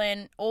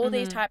 discipline, all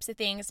these types of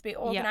things, to be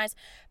organised.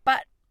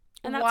 But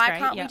why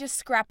can't we just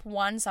scrap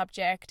one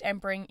subject and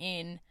bring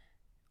in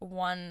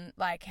one,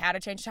 like how to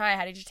change a tire,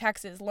 how to do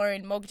taxes,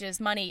 loan, mortgages,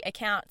 money,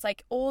 accounts,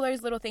 like all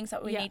those little things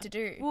that we need to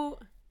do. Well,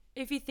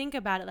 if you think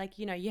about it, like,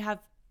 you know, you have,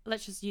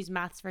 let's just use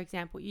maths, for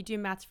example. You do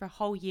maths for a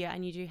whole year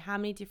and you do how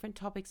many different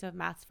topics of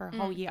maths for a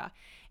whole year.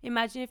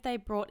 Imagine if they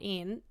brought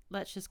in,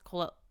 let's just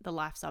call it the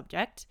life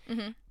subject,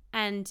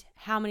 and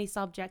how many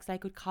subjects they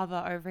could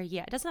cover over a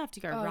year. It doesn't have to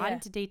go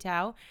into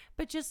detail,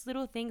 but just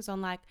little things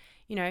on like,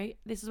 you know,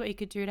 this is what you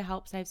could do to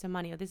help save some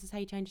money, or this is how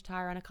you change a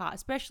tire on a car,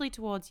 especially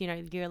towards, you know,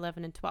 year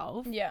 11 and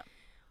 12. Yeah.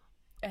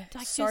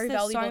 Like so there's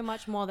valuable. So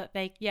much more that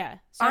they,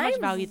 much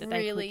value that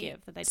they could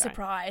give that they don't.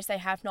 Surprised they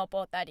have not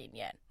brought that in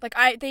yet.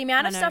 Like the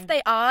amount of stuff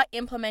they are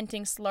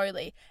implementing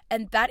slowly,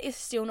 and that is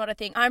still not a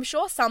thing. I'm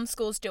sure some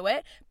schools do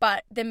it,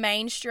 but the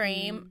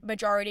mainstream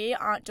majority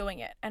aren't doing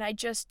it, and I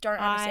just don't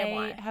understand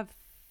why. I have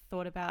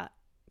thought about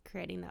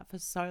creating that for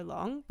so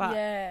long,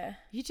 but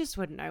you just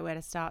wouldn't know where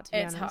to start, to be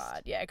honest. It's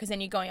hard, because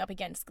then you're going up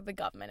against the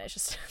government. It's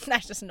just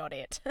that's just not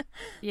it.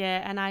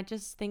 Yeah, and I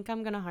just think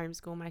I'm gonna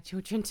homeschool my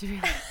children, to be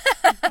honest.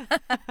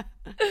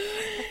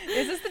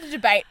 This is the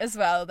debate as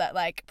well, that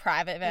like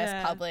private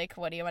versus public,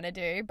 what do you want to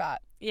do?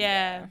 But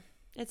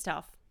it's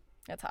tough.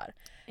 It's hard.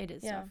 It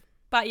is tough.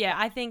 But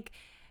I think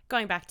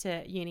going back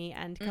to uni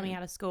and coming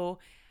out of school,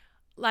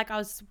 like I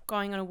was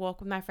going on a walk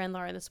with my friend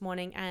Laura this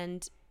morning,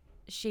 and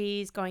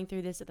she's going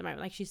through this at the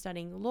moment. Like she's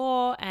studying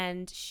law,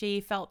 and she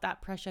felt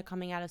that pressure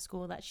coming out of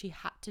school that she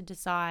had to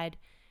decide,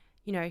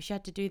 you know, she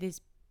had to do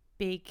this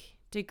big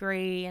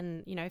degree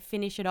and, you know,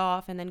 finish it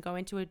off and then go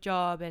into a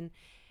job. And,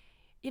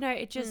 you know,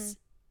 it just,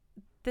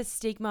 the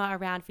stigma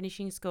around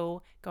finishing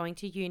school, going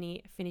to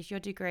uni, finish your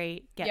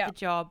degree, get the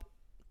job,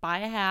 buy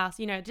a house,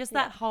 you know, just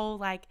that whole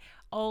like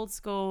old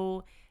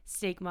school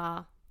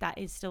stigma that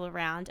is still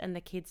around, and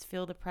the kids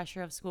feel the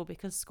pressure of school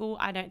because school,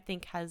 I don't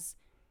think, has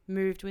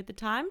moved with the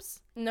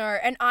times. No,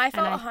 and I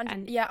felt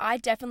I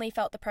definitely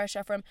felt the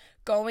pressure from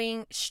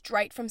going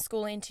straight from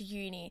school into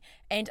uni,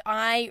 and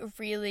I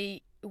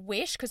really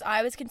wish, because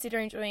I was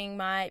considering doing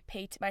my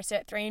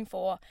Cert 3 and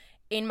 4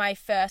 in my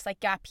first like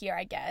gap year,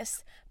 I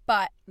guess,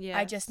 but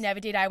I just never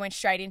did. I went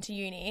straight into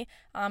uni,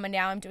 and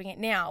now I'm doing it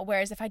now.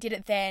 Whereas if I did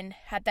it then,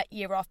 had that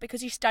year off,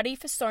 because you study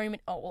for so many,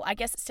 well, I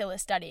guess it still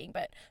is studying,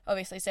 but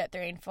obviously Cert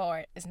 3 and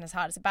 4 isn't as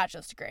hard as a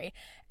bachelor's degree.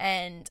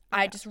 And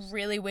I just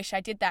really wish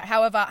I did that.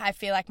 However, I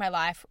feel like my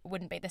life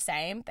wouldn't be the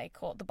same. They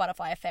call it the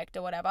butterfly effect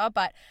or whatever,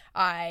 but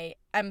I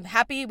am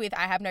happy with,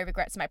 I have no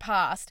regrets in my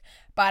past,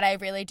 but I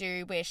really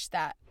do wish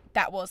that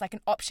was like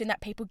an option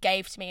that people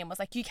gave to me and was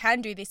like, you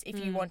can do this if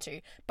you want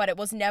to, but it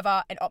was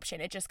never an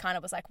option. It just kind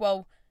of was like,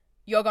 well,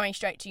 you're going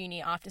straight to uni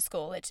after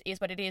school. It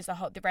is what it is.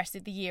 The rest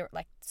of the year,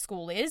 like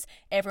school is,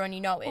 everyone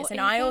you know is. And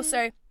I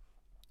also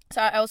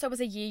was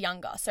a year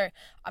younger. So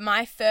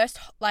my first,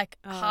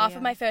 half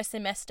of my first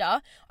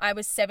semester, I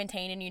was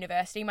 17 in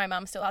university. My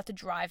mum still had to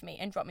drive me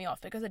and drop me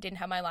off because I didn't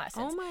have my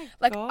license. Oh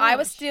my gosh. I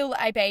was still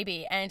a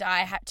baby, and I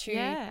had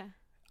to,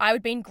 I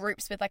would be in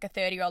groups with like a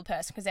 30-year-old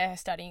person because they're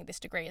studying this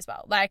degree as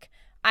well. Like,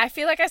 I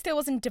feel like I still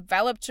wasn't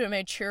developed or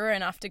mature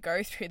enough to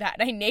go through that.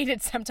 I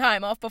needed some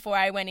time off before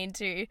I went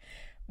into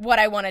what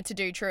I wanted to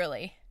do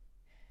truly.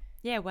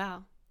 Yeah,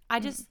 wow. I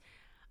just,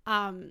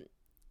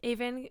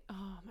 even,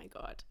 oh my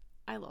God,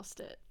 I lost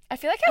it. I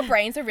feel like our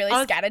brains are really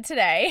scattered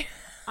today.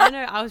 I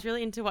know, I was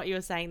really into what you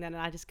were saying then,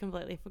 and I just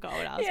completely forgot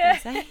what I was going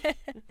to say.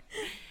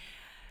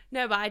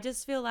 No, but I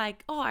just feel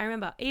like, I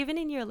remember, even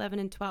in year 11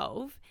 and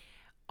 12,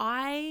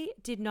 I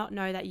did not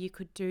know that you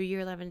could do year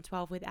 11 and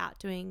 12 without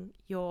doing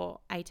your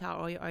ATAR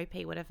or your OP,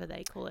 whatever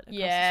they call it.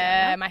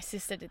 Yeah, my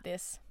sister did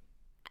this.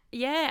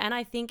 Yeah, and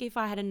I think if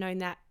I had known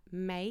that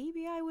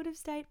maybe I would have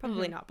stayed.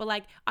 Probably not. But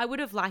like I would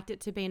have liked it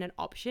to be an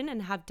option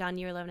and have done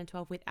year 11 and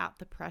 12 without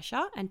the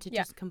pressure and to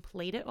just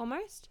complete it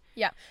almost.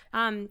 Yeah.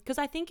 Because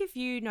I think if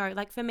you know,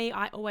 like for me,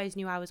 I always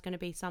knew I was going to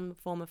be some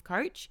form of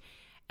coach,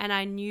 and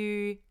I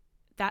knew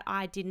that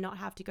I did not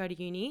have to go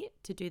to uni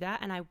to do that,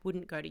 and I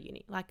wouldn't go to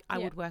uni. Like I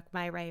would work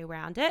my way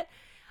around it.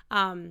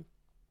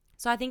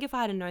 So I think if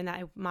I had known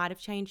that, it might have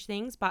changed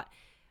things, but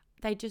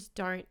they just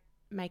don't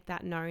make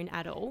that known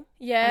at all.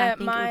 Yeah,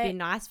 and I think it would be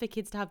nice for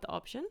kids to have the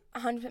option.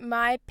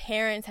 My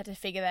parents had to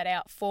figure that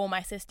out for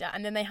my sister,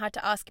 and then they had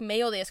to ask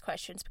me all these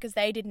questions because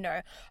they didn't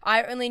know.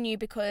 I only knew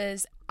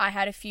because I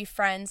had a few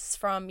friends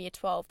from year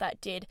 12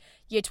 that did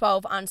year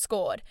 12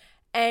 unscored.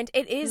 And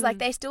it is like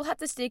they still have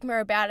the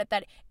stigma about it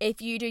that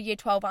if you do year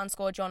 12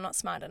 unscored, you're not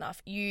smart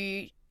enough.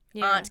 You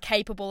aren't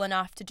capable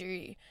enough to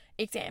do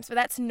exams. But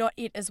that's not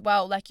it as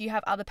well. Like you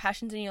have other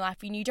passions in your life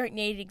and you don't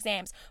need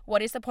exams.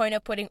 What is the point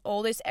of putting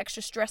all this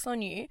extra stress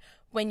on you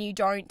when you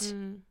don't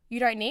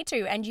need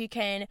to, and you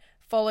can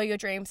follow your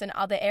dreams in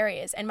other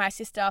areas? And my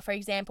sister, for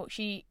example,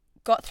 she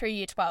got through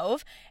year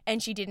 12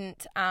 and she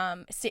didn't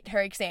sit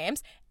her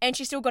exams, and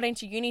she still got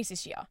into unis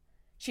this year.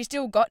 She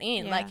still got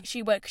in. Like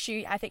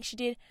I think she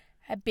did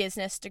a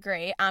business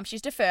degree.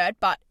 She's deferred,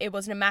 but it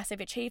wasn't a massive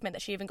achievement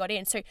that she even got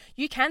in. So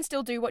you can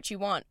still do what you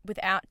want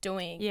without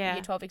doing year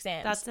 12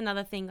 exams. That's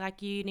another thing.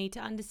 Like you need to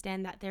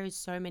understand that there is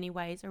so many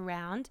ways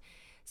around,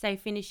 say,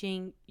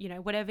 finishing, you know,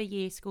 whatever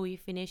year school you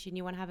finish and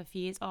you want to have a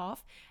few years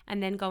off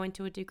and then go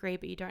into a degree,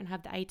 but you don't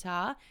have the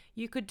ATAR.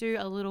 You could do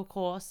a little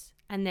course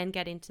and then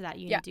get into that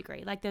uni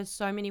degree. Like there's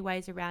so many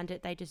ways around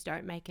it. They just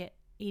don't make it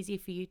easy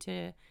for you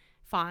to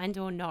find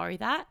or know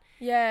that.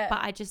 Yeah. But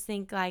I just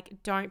think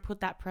like don't put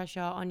that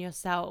pressure on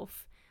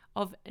yourself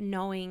of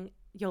knowing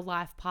your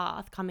life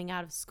path coming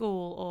out of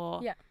school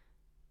or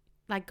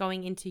like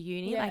going into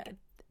uni. Like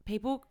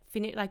people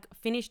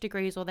finish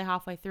degrees or they're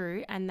halfway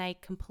through and they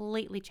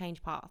completely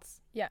change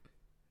paths. Yeah.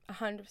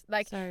 100%.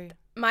 Like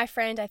my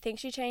friend, I think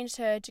she changed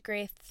her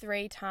degree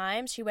 3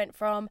 times. She went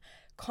from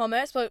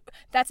commerce. Well,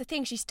 that's the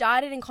thing. She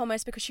started in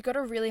commerce because she got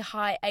a really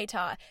high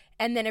ATAR,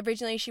 and then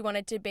originally she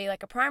wanted to be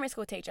like a primary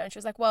school teacher, and she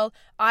was like, well,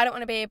 I don't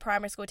want to be a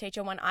primary school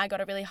teacher when I got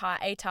a really high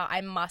ATAR.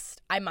 I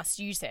must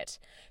use it.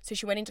 So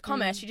she went into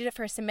commerce. She did it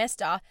for a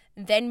semester,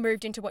 then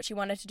moved into what she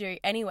wanted to do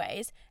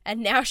anyways, and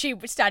now she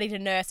studied a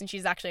nurse and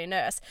she's actually a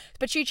nurse.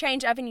 But she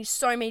changed avenues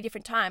so many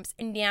different times,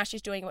 and now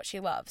she's doing what she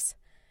loves.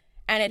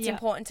 And it's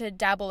important to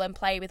dabble and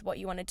play with what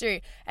you want to do.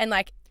 And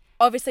like,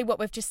 obviously what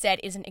we've just said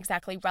isn't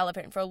exactly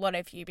relevant for a lot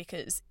of you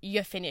because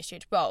you're finished year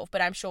 12,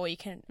 but I'm sure you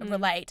can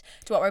relate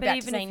to what we're about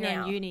to say now. Even if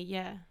you're in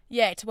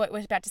uni, to what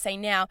we're about to say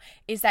now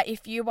is that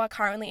if you are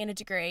currently in a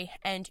degree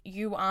and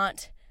you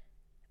aren't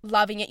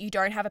loving it, you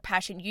don't have a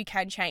passion, you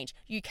can change.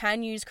 You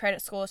can use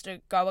credit scores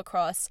to go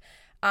across.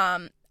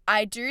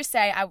 I do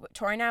say,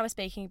 Tori and I were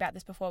speaking about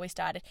this before we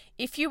started,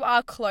 if you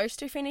are close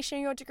to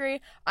finishing your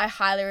degree, I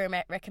highly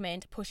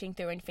recommend pushing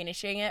through and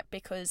finishing it,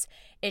 because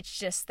it's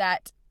just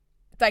that,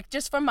 like,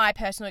 just from my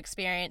personal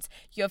experience,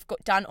 you've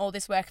done all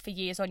this work for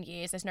years on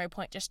years. There's no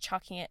point just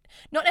chucking it,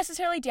 not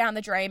necessarily down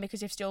the drain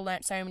because you've still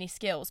learnt so many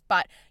skills,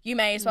 but you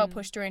may as well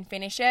push through and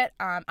finish it.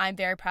 I'm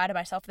very proud of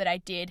myself that I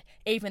did,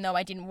 even though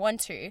I didn't want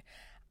to.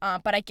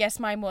 But I guess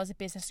mine was a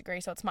business degree,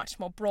 so it's much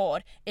more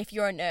broad. If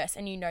you're a nurse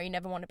and you know you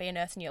never want to be a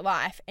nurse in your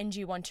life and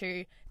you want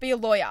to be a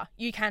lawyer,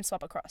 you can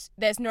swap across.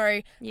 There's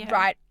no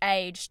right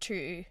age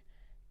to...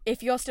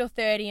 If you're still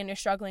 30 and you're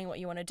struggling what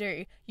you want to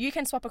do, you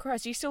can swap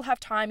across. You still have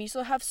time. You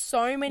still have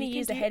so many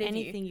years ahead of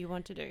you. Anything you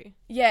want to do.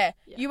 Yeah.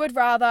 You would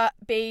rather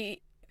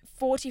be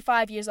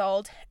 45 years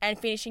old and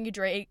finishing your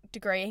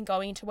degree and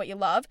going into what you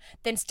love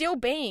than still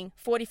being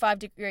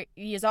 45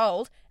 years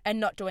old and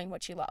not doing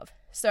what you love.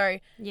 So...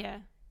 yeah.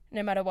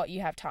 No matter what,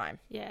 you have time.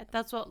 Yeah,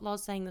 that's what Loz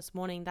was saying this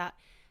morning, that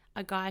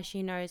a guy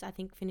she knows, I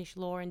think, finished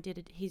law and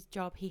did his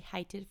job he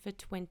hated for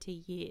 20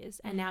 years.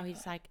 And now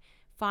he's like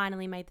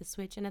finally made the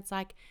switch. And it's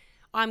like,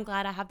 I'm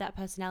glad I have that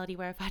personality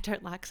where if I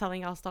don't like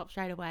something, I'll stop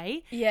straight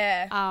away.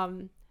 Yeah.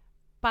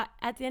 But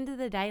at the end of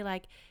the day,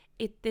 like,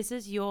 this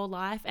is your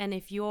life. And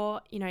if you're,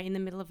 you know, in the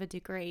middle of a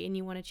degree and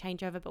you want to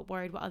change over but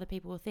worried what other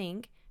people will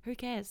think, who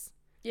cares?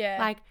 Yeah.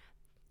 Like,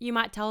 you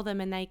might tell them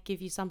and they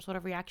give you some sort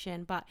of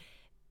reaction, but...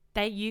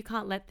 you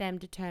can't let them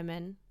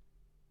determine.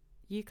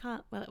 You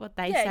can't what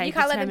they say. You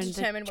can't let them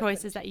determine the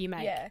choices that you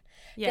make. Yeah.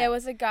 There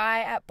was a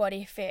guy at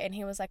Body Fit and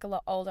he was like a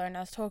lot older, and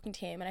I was talking to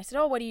him and I said,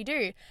 "Oh, what do you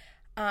do?"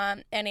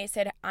 And he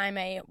said, "I'm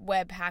a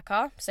web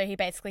hacker." So he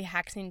basically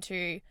hacks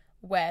into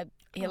web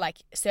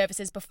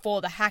services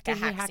before the hacker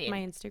hacks hack in.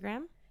 My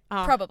Instagram?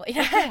 Oh, probably.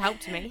 That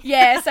helped me.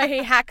 Yeah, so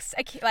he hacks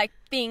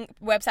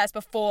websites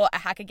before a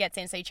hacker gets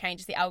in, so he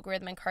changes the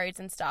algorithm and codes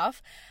and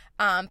stuff.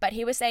 But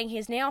he was saying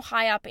he's now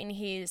high up in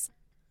his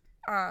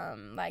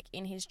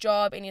in his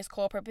job, in his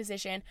corporate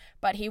position,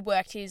 but he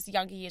worked his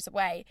younger years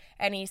away,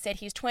 and he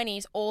said his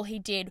 20s, all he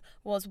did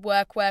was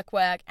work,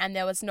 and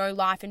there was no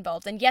life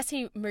involved. And yes,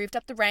 he moved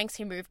up the ranks,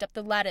 he moved up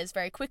the ladders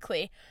very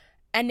quickly,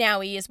 And now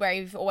he is where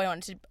he's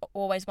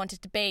always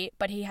wanted to be,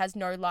 but he has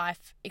no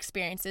life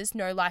experiences,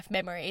 no life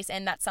memories,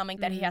 and that's something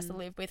that he has to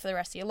live with for the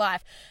rest of your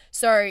life.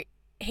 So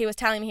he was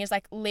telling me, he was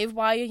like, live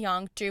while you're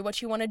young, do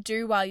what you want to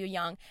do while you're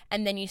young,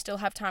 and then you still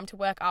have time to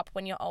work up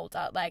when you're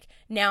older. Like,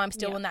 now I'm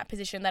still in that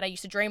position that I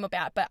used to dream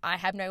about, but I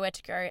have nowhere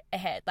to go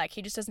ahead. Like,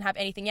 he just doesn't have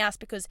anything else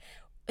because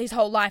his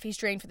whole life he's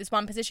dreamed for this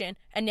one position,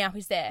 and now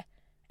he's there.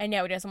 And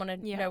now he doesn't want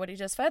to know what he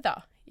does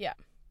further. Yeah.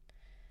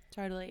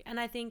 Totally. And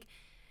I think,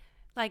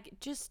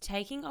 like, just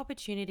taking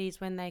opportunities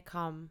when they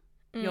come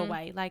your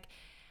way. Like,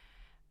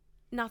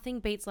 nothing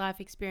beats life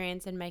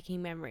experience and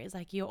making memories.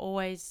 Like,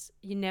 you're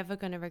never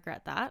going to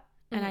regret that.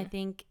 And I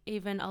think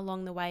even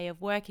along the way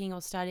of working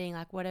or studying,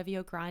 like whatever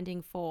you're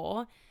grinding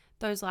for,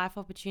 those life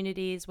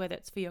opportunities, whether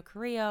it's for your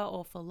career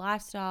or for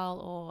lifestyle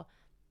or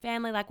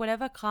family, like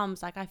whatever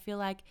comes, like I feel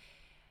like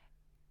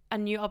a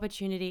new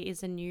opportunity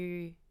is a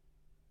new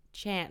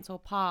chance or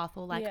path,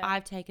 or like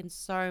I've taken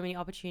so many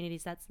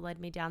opportunities that's led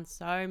me down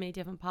so many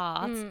different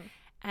paths,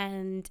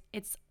 and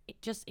it's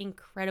just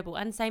incredible.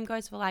 And same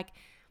goes for like,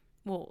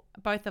 well,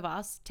 both of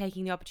us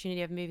taking the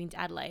opportunity of moving to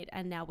Adelaide,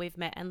 and now we've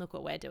met and look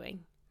what we're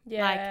doing.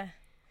 Like,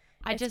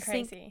 I just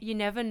think you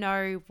never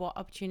know what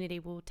opportunity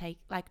will take,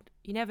 like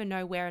you never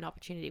know where an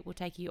opportunity will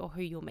take you or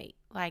who you'll meet.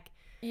 Like,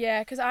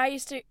 yeah, because I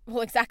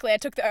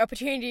took the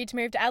opportunity to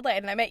move to Adelaide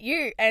and I met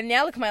you, and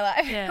now look at my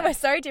life. We're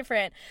so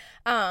different.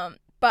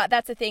 But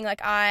that's the thing,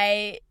 like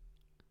I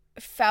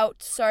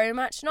felt so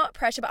much, not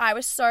pressure, but I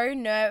was so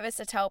nervous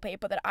to tell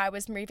people that I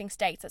was moving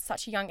states at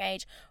such a young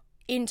age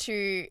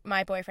into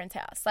my boyfriend's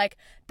house. Like,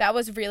 that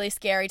was really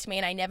scary to me,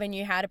 and I never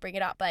knew how to bring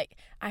it up. Like,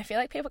 I feel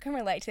like people can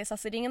relate to this. I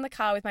was sitting in the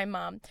car with my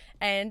mum,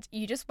 and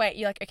you just wait.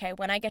 You're like, okay,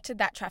 when I get to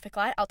that traffic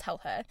light, I'll tell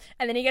her.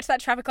 And then you get to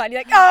that traffic light, and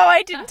you're like, oh,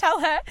 I didn't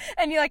tell her.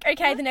 And you're like,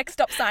 okay, the next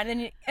stop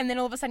sign. And then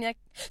all of a sudden you're like,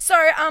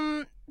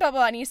 so, blah,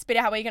 blah, and you spit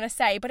out what you're going to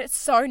say. But it's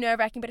so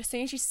nerve-wracking. But as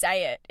soon as you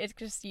say it,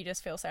 you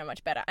just feel so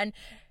much better. And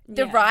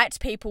the right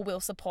people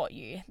will support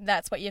you.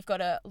 That's what you've got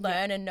to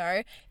learn and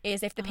know,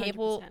 is if the 100%.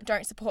 People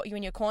don't support you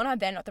in your corner,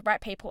 they're not the right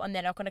people, and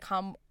they're not going to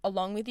come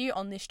along with you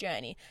on this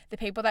journey. The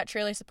people that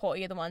truly support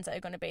you are the ones that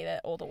are going to be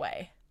there all the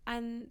way.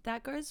 And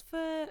that goes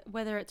for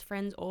whether it's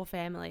friends or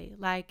family.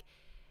 Like,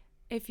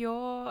 if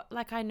you're,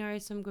 like, I know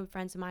some good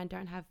friends of mine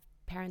don't have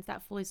parents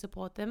that fully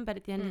support them, but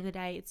at the end of the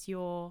day, it's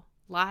your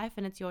life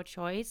and it's your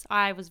choice.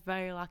 I was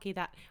very lucky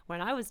that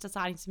when I was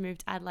deciding to move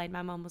to Adelaide,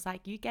 my mum was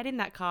like, you get in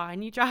that car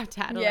and you drive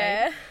to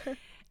Adelaide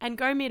and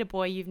go meet a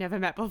boy you've never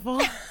met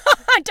before.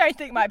 I don't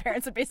think my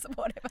parents would be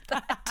supportive of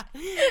that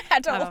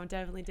at all. My mum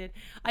definitely did.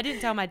 I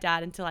didn't tell my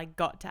dad until I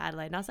got to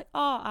Adelaide, and I was like,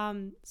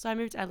 so I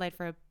moved to Adelaide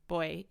for a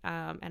boy,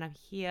 and I'm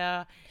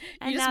here.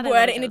 And you just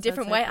word it in a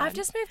different way. I've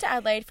just moved to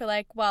Adelaide for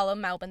while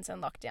Melbourne's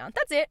in lockdown.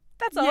 That's it.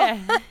 That's all.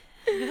 Yeah.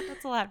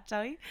 That's all I have to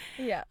tell you.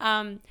 Yeah.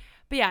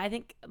 But yeah, I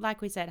think,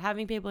 like we said,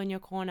 having people in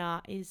your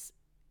corner is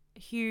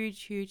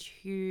huge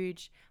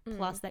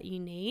plus that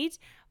you need.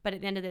 But at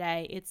the end of the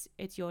day,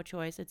 it's your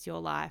choice, it's your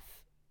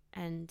life,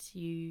 and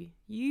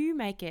you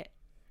make it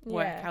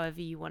work however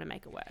you want to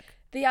make it work.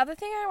 The other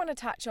thing I want to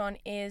touch on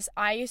is,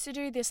 I used to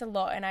do this a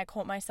lot, and I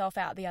caught myself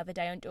out the other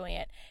day on doing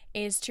it,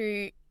 is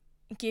to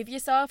give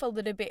yourself a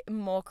little bit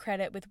more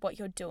credit with what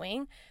you're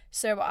doing.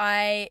 So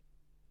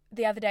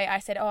the other day I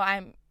said,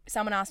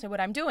 someone asked me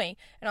what I'm doing,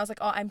 and I was like,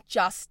 I'm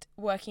just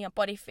working at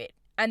Body Fit.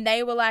 And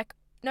they were like,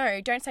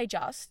 no, don't say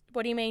just.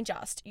 What do you mean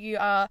just? You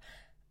are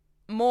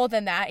more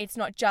than that. It's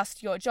not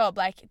just your job.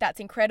 Like, that's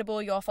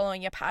incredible. You're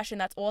following your passion.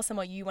 That's awesome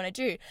what you want to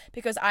do.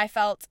 Because I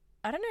felt,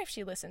 I don't know if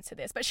she listens to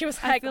this, but she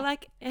was like,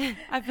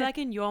 I feel like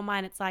in your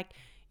mind, it's like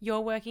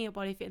you're working at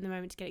Body Fit in the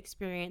moment to get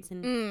experience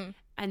and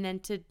then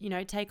to,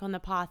 take on the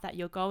path that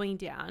you're going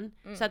down.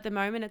 So at the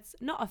moment, it's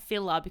not a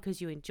filler because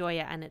you enjoy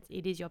it and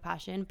it is your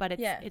passion, but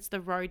it's the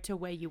road to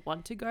where you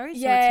want to go. So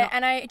yeah, it's not,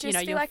 and I just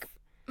feel like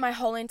my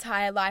whole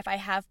entire life I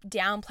have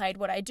downplayed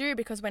what I do,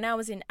 because when I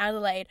was in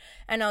Adelaide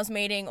and I was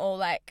meeting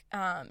all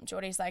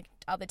Geordie's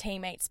other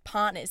teammates'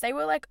 partners, they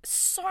were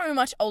so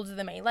much older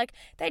than me. Like,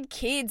 they had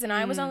kids and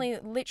I was only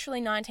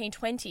literally 19,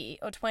 20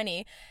 or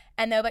 20,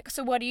 and they were like,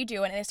 so what do you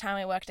do? And at this time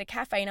I worked at a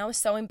cafe, and I was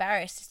so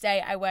embarrassed to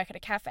say I work at a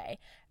cafe.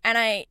 And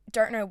I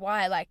don't know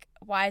why.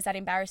 Why is that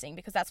embarrassing?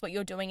 Because that's what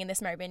you're doing in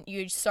this moment.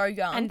 You're so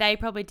young. And they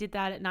probably did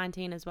that at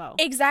 19 as well.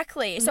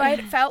 Exactly. So I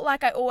felt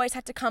like I always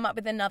had to come up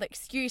with another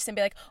excuse and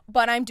be like,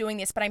 but I'm doing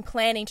this, but I'm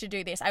planning to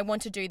do this. I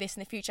want to do this in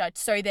the future.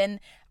 So then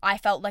I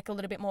felt like a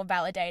little bit more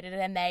validated,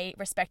 and they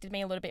respected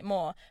me a little bit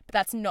more. But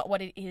that's not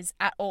what it is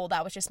at all.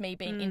 That was just me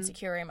being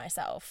insecure in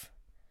myself.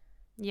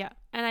 Yeah.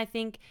 And I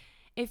think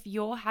if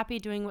you're happy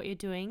doing what you're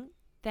doing,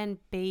 then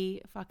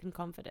be fucking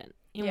confident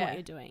in what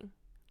you're doing.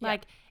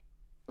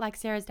 Like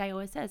Sarah's Day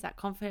always says, that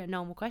confident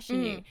no one will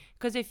question you.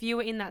 Because if you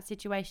were in that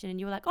situation and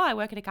you were like, I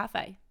work at a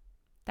cafe,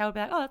 they would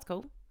be like, that's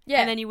cool. Yeah.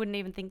 And then you wouldn't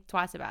even think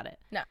twice about it.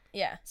 No,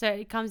 yeah. So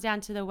it comes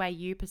down to the way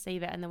you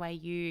perceive it and the way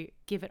you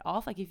give it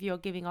off. Like, if you're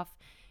giving off,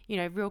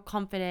 real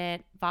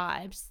confident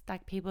vibes,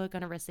 people are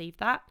going to receive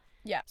that.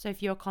 Yeah. So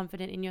if you're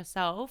confident in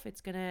yourself, it's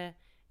going to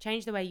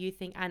change the way you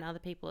think and other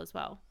people as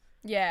well.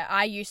 Yeah,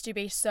 I used to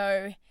be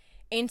so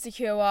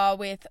insecure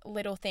with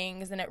little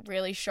things, and it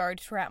really showed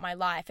throughout my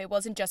life. It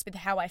wasn't just with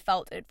how I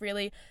felt. It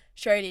really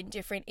showed in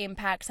different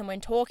impacts. And when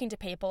talking to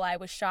people, I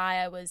was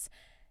shy.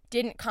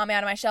 Didn't come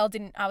out of my shell.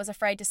 I was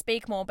afraid to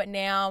speak more. But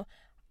now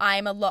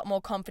I'm a lot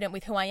more confident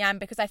with who I am,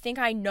 because I think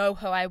I know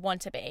who I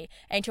want to be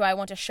and who I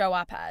want to show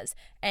up as.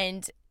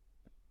 And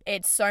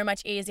it's so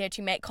much easier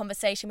to make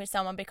conversation with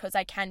someone because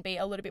I can be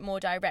a little bit more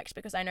direct,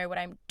 because I know what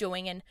I'm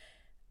doing and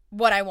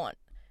what I want.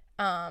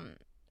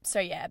 So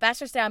yeah, that's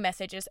just our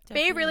messages.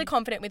 Be really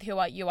confident with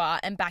who you are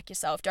and back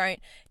yourself. Don't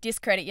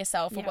discredit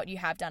yourself for what you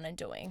have done and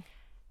doing.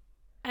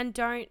 And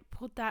don't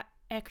put that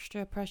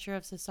extra pressure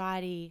of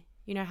society,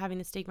 you know, having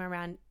the stigma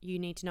around you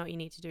need to know what you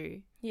need to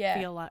do for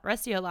your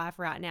rest of your life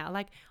right now.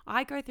 Like,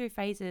 I go through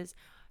phases,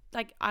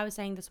 like I was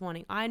saying this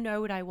morning, I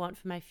know what I want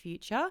for my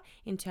future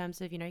in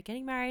terms of, you know,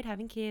 getting married,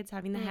 having kids,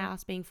 having the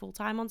house, being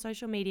full-time on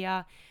social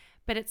media.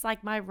 But it's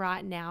like my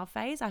right now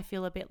phase, I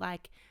feel a bit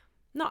like,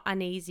 not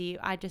uneasy,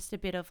 I just a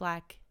bit of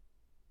like,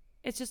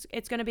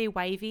 it's going to be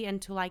wavy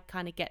until I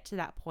kind of get to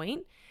that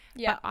point.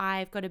 Yeah. But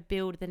I've got to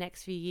build the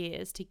next few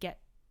years to get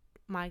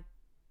my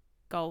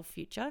goal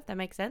future, if that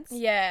makes sense.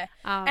 Yeah.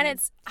 And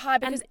it's hard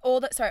because all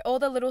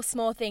the little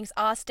small things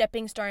are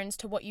stepping stones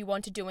to what you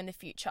want to do in the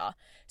future.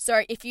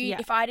 So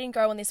if I didn't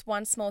go on this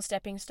one small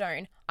stepping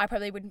stone, I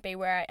probably wouldn't be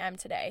where I am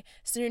today.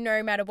 So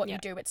no matter what you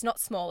do, it's not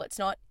small, it's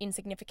not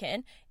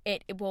insignificant.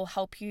 It will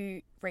help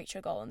you reach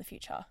your goal in the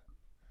future.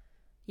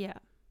 Yeah.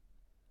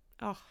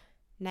 Oh,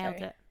 nailed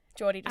it.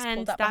 Geordie just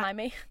pulled up behind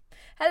me.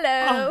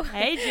 Hello. Oh,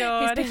 hey,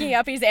 Geordie. He's picking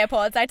up his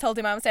AirPods. I told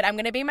him, I said, I'm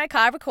going to be in my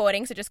car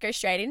recording, so just go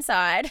straight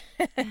inside.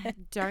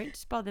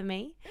 Don't bother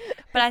me.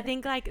 But I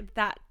think like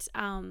that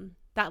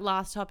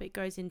last topic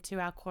goes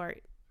into our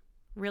quote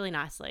really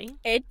nicely.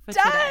 It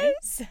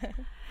does.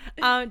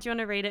 Do you want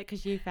to read it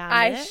because you found it?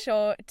 I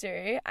sure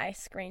do. I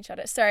screenshot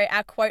it. So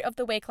our quote of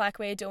the week, like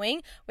we're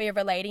doing, we're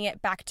relating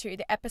it back to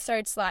the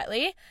episode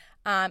slightly,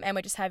 and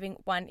we're just having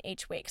one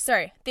each week.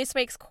 So this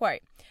week's quote: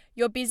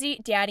 "You're busy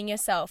doubting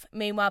yourself.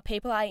 Meanwhile,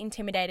 people are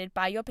intimidated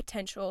by your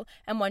potential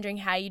and wondering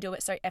how you do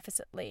it so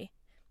effortlessly.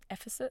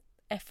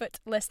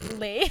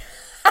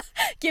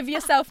 Give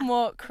yourself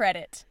more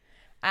credit."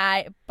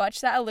 I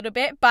botched that a little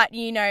bit, but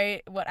you know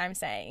what I'm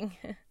saying.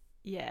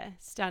 Yeah,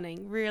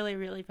 stunning. Really,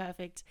 really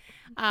perfect.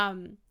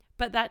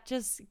 But that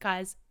just,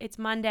 guys, it's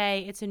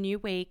Monday. It's a new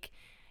week.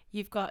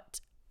 You've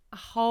got a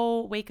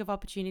whole week of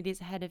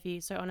opportunities ahead of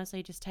you. So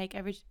honestly, just take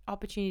every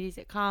opportunity as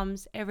it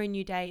comes. Every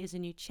new day is a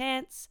new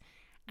chance.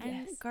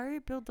 And go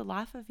build the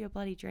life of your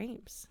bloody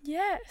dreams.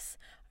 Yes.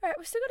 All right,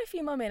 we've still got a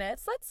few more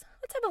minutes. Let's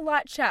have a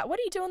light chat. What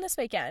are you doing this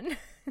weekend?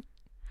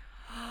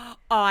 Oh,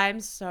 I'm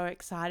so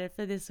excited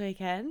for this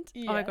weekend.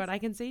 Yes. Oh my God, I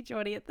can see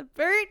Geordie at the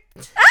boot.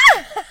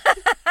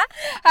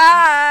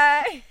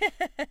 Hi.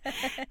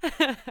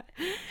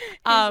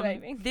 He's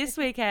waving. This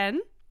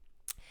weekend,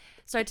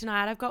 so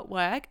tonight I've got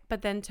work,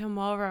 but then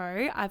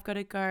tomorrow I'm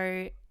going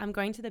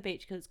to the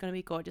beach because it's going to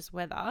be gorgeous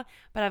weather,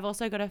 but I've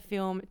also got to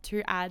film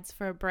 2 ads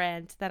for a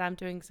brand that I'm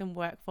doing some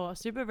work for.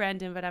 Super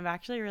random, but I'm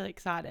actually really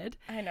excited.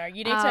 I know.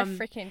 You need to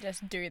freaking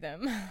just do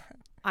them.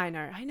 I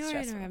know.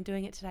 I'm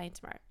doing it today and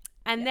tomorrow.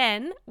 And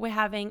then we're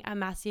having a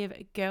massive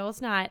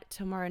girls' night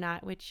tomorrow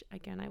night, which,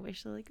 again, I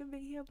wish Lily could be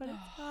here, but it's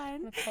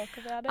fine. We'll talk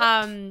about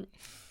it.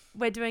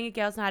 We're doing a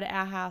girls' night at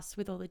our house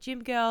with all the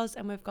gym girls,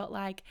 and we've got,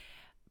 like,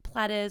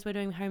 platters. We're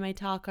doing homemade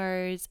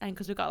tacos, and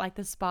because we've got, like,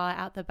 the spa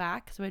out the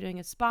back. So we're doing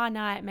a spa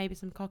night, maybe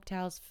some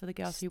cocktails for the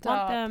girls who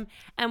want them.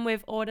 And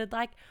we've ordered,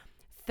 like,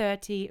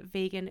 30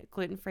 vegan,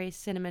 gluten-free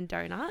cinnamon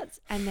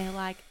donuts, and they're,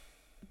 like,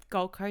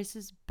 Gold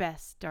Coast's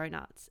best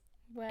donuts.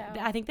 Wow.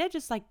 I think they're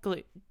just like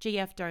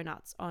GF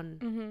Donuts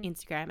on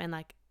Instagram, and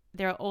like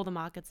they're all the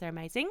markets. They're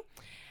amazing.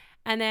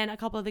 And then a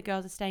couple of the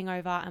girls are staying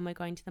over, and we're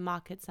going to the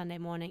market Sunday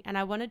morning. And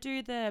I want to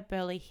do the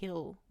Burleigh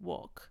Hill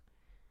walk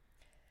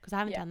because I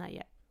haven't done that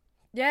yet.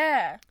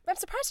 Yeah, I'm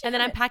surprised. And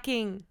then I'm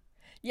packing.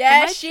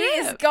 Yeah, she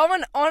is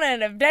going on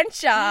an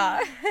adventure.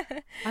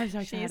 I'm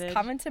so excited. She's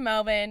coming to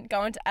Melbourne,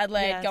 going to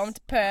Adelaide, going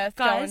to Perth,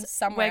 going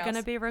somewhere else. We're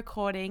going to be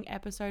recording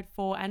episode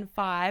 4 and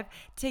 5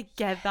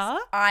 together.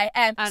 I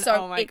am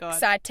so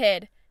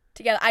excited.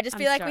 Together. I just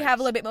feel like we have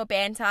a little bit more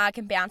banter. I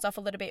can bounce off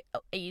a little bit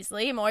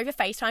easily. More of a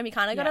FaceTime. You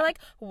kind of got to like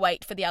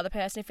wait for the other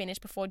person to finish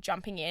before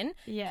jumping in.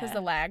 Yeah. Because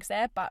the lag's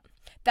there. But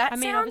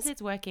obviously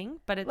it's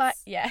working, but it's like,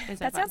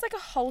 that sounds like a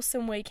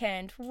wholesome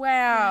weekend.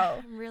 Wow.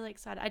 Yeah, I'm really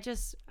excited.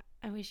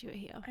 I wish you were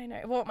here. I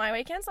know. Well, my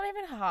weekend's not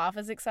even half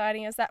as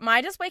exciting as that.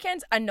 My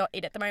weekends are not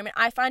it at the moment.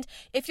 I find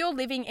if you're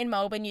living in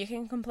Melbourne, you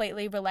can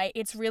completely relate.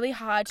 It's really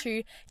hard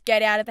to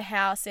get out of the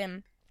house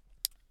and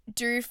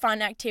do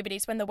fun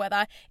activities when the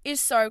weather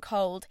is so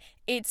cold.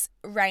 It's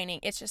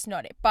raining. It's just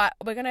not it. But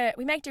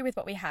we make do with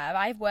what we have.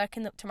 I have work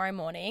tomorrow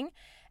morning,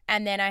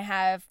 and then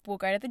we'll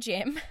go to the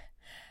gym,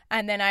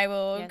 and then I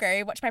will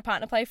go watch my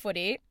partner play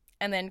footy,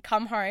 and then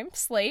come home,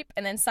 sleep,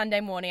 and then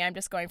Sunday morning I'm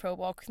just going for a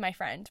walk with my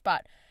friend.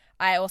 But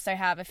I also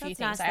have a few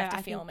things I have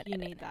to film and edit.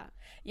 You need that.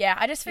 Yeah,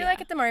 I just feel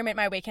like at the moment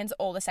my weekends are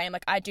all the same.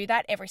 Like I do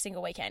that every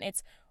single weekend.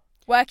 It's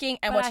working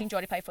and watching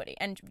Geordie play footy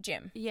and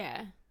gym.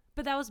 Yeah,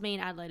 but that was me in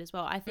Adelaide as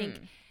well. I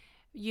think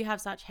you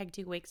have such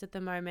hectic weeks at the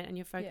moment and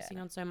you're focusing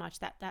on so much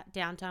that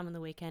downtime on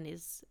the weekend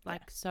is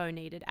like so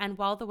needed. And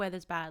while the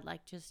weather's bad,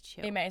 like just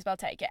chill. You may as well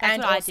take it. That's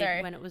and what also, I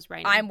did when it was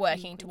raining. I'm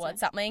working towards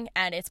something,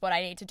 and it's what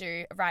I need to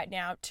do right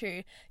now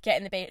to get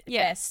in the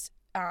best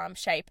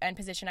shape and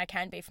position I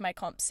can be for my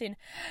comps in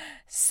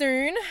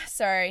soon.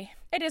 So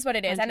it is what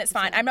it is, 100%. And it's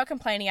fine. I'm not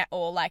complaining at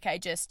all. Like,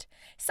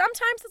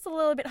 sometimes it's a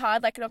little bit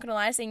hard. Like, not gonna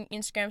lie, seeing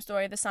Instagram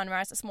story of the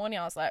sunrise this morning,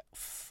 I was like,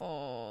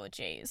 oh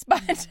geez,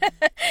 but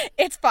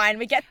it's fine.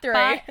 We get through.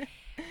 But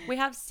we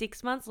have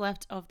 6 months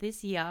left of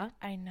this year.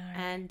 I know.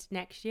 And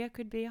next year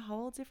could be a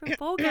whole different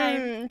ball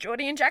game.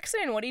 Geordie and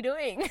Jackson, what are you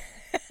doing?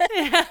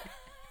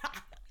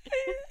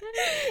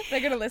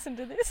 They're going to listen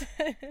to this.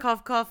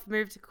 Cough, cough,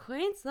 move to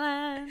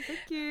Queensland. Thank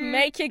you.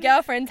 Make your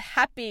girlfriends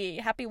happy.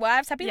 Happy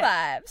wives, happy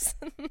lives.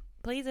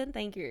 Please and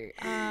thank you.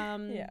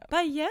 Yeah.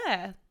 But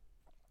yeah.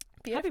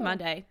 Beautiful. Happy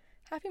Monday.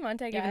 Happy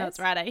Monday, guys. Even though it's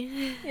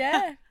Friday.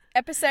 Yeah.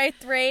 Episode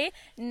 3.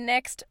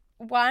 Next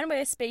one,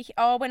 we're speaking.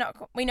 Oh,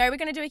 we know we're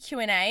going to do a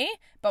Q&A,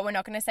 but we're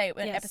not going to say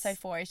when episode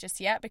 4 is just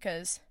yet,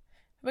 because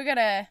we're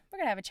gonna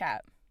have a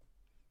chat.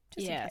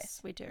 Just in case.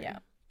 We do. Yeah.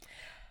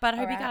 But I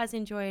hope you guys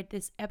enjoyed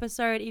this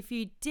episode. If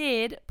you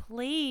did,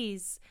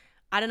 please,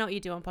 I don't know what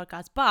you do on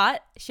podcasts,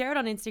 but share it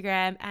on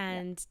Instagram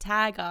and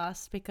tag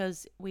us,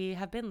 because we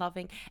have been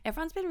loving.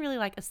 Everyone's been really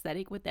like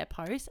aesthetic with their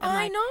posts. And,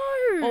 I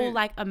know. All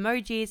like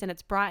emojis, and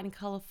it's bright and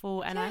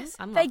colourful. And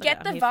I'm they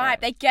get the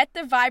vibe. They get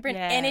the vibrant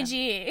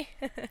energy.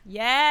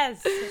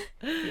 Yes.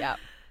 Yep.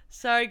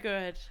 So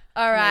good.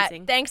 All right.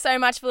 Amazing. Thanks so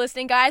much for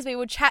listening, guys. We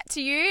will chat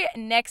to you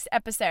next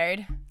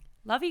episode.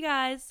 Love you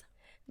guys.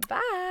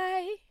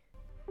 Bye.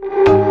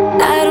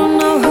 I don't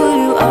know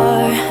who you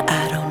are,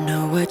 I don't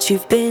know what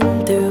you've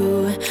been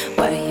through,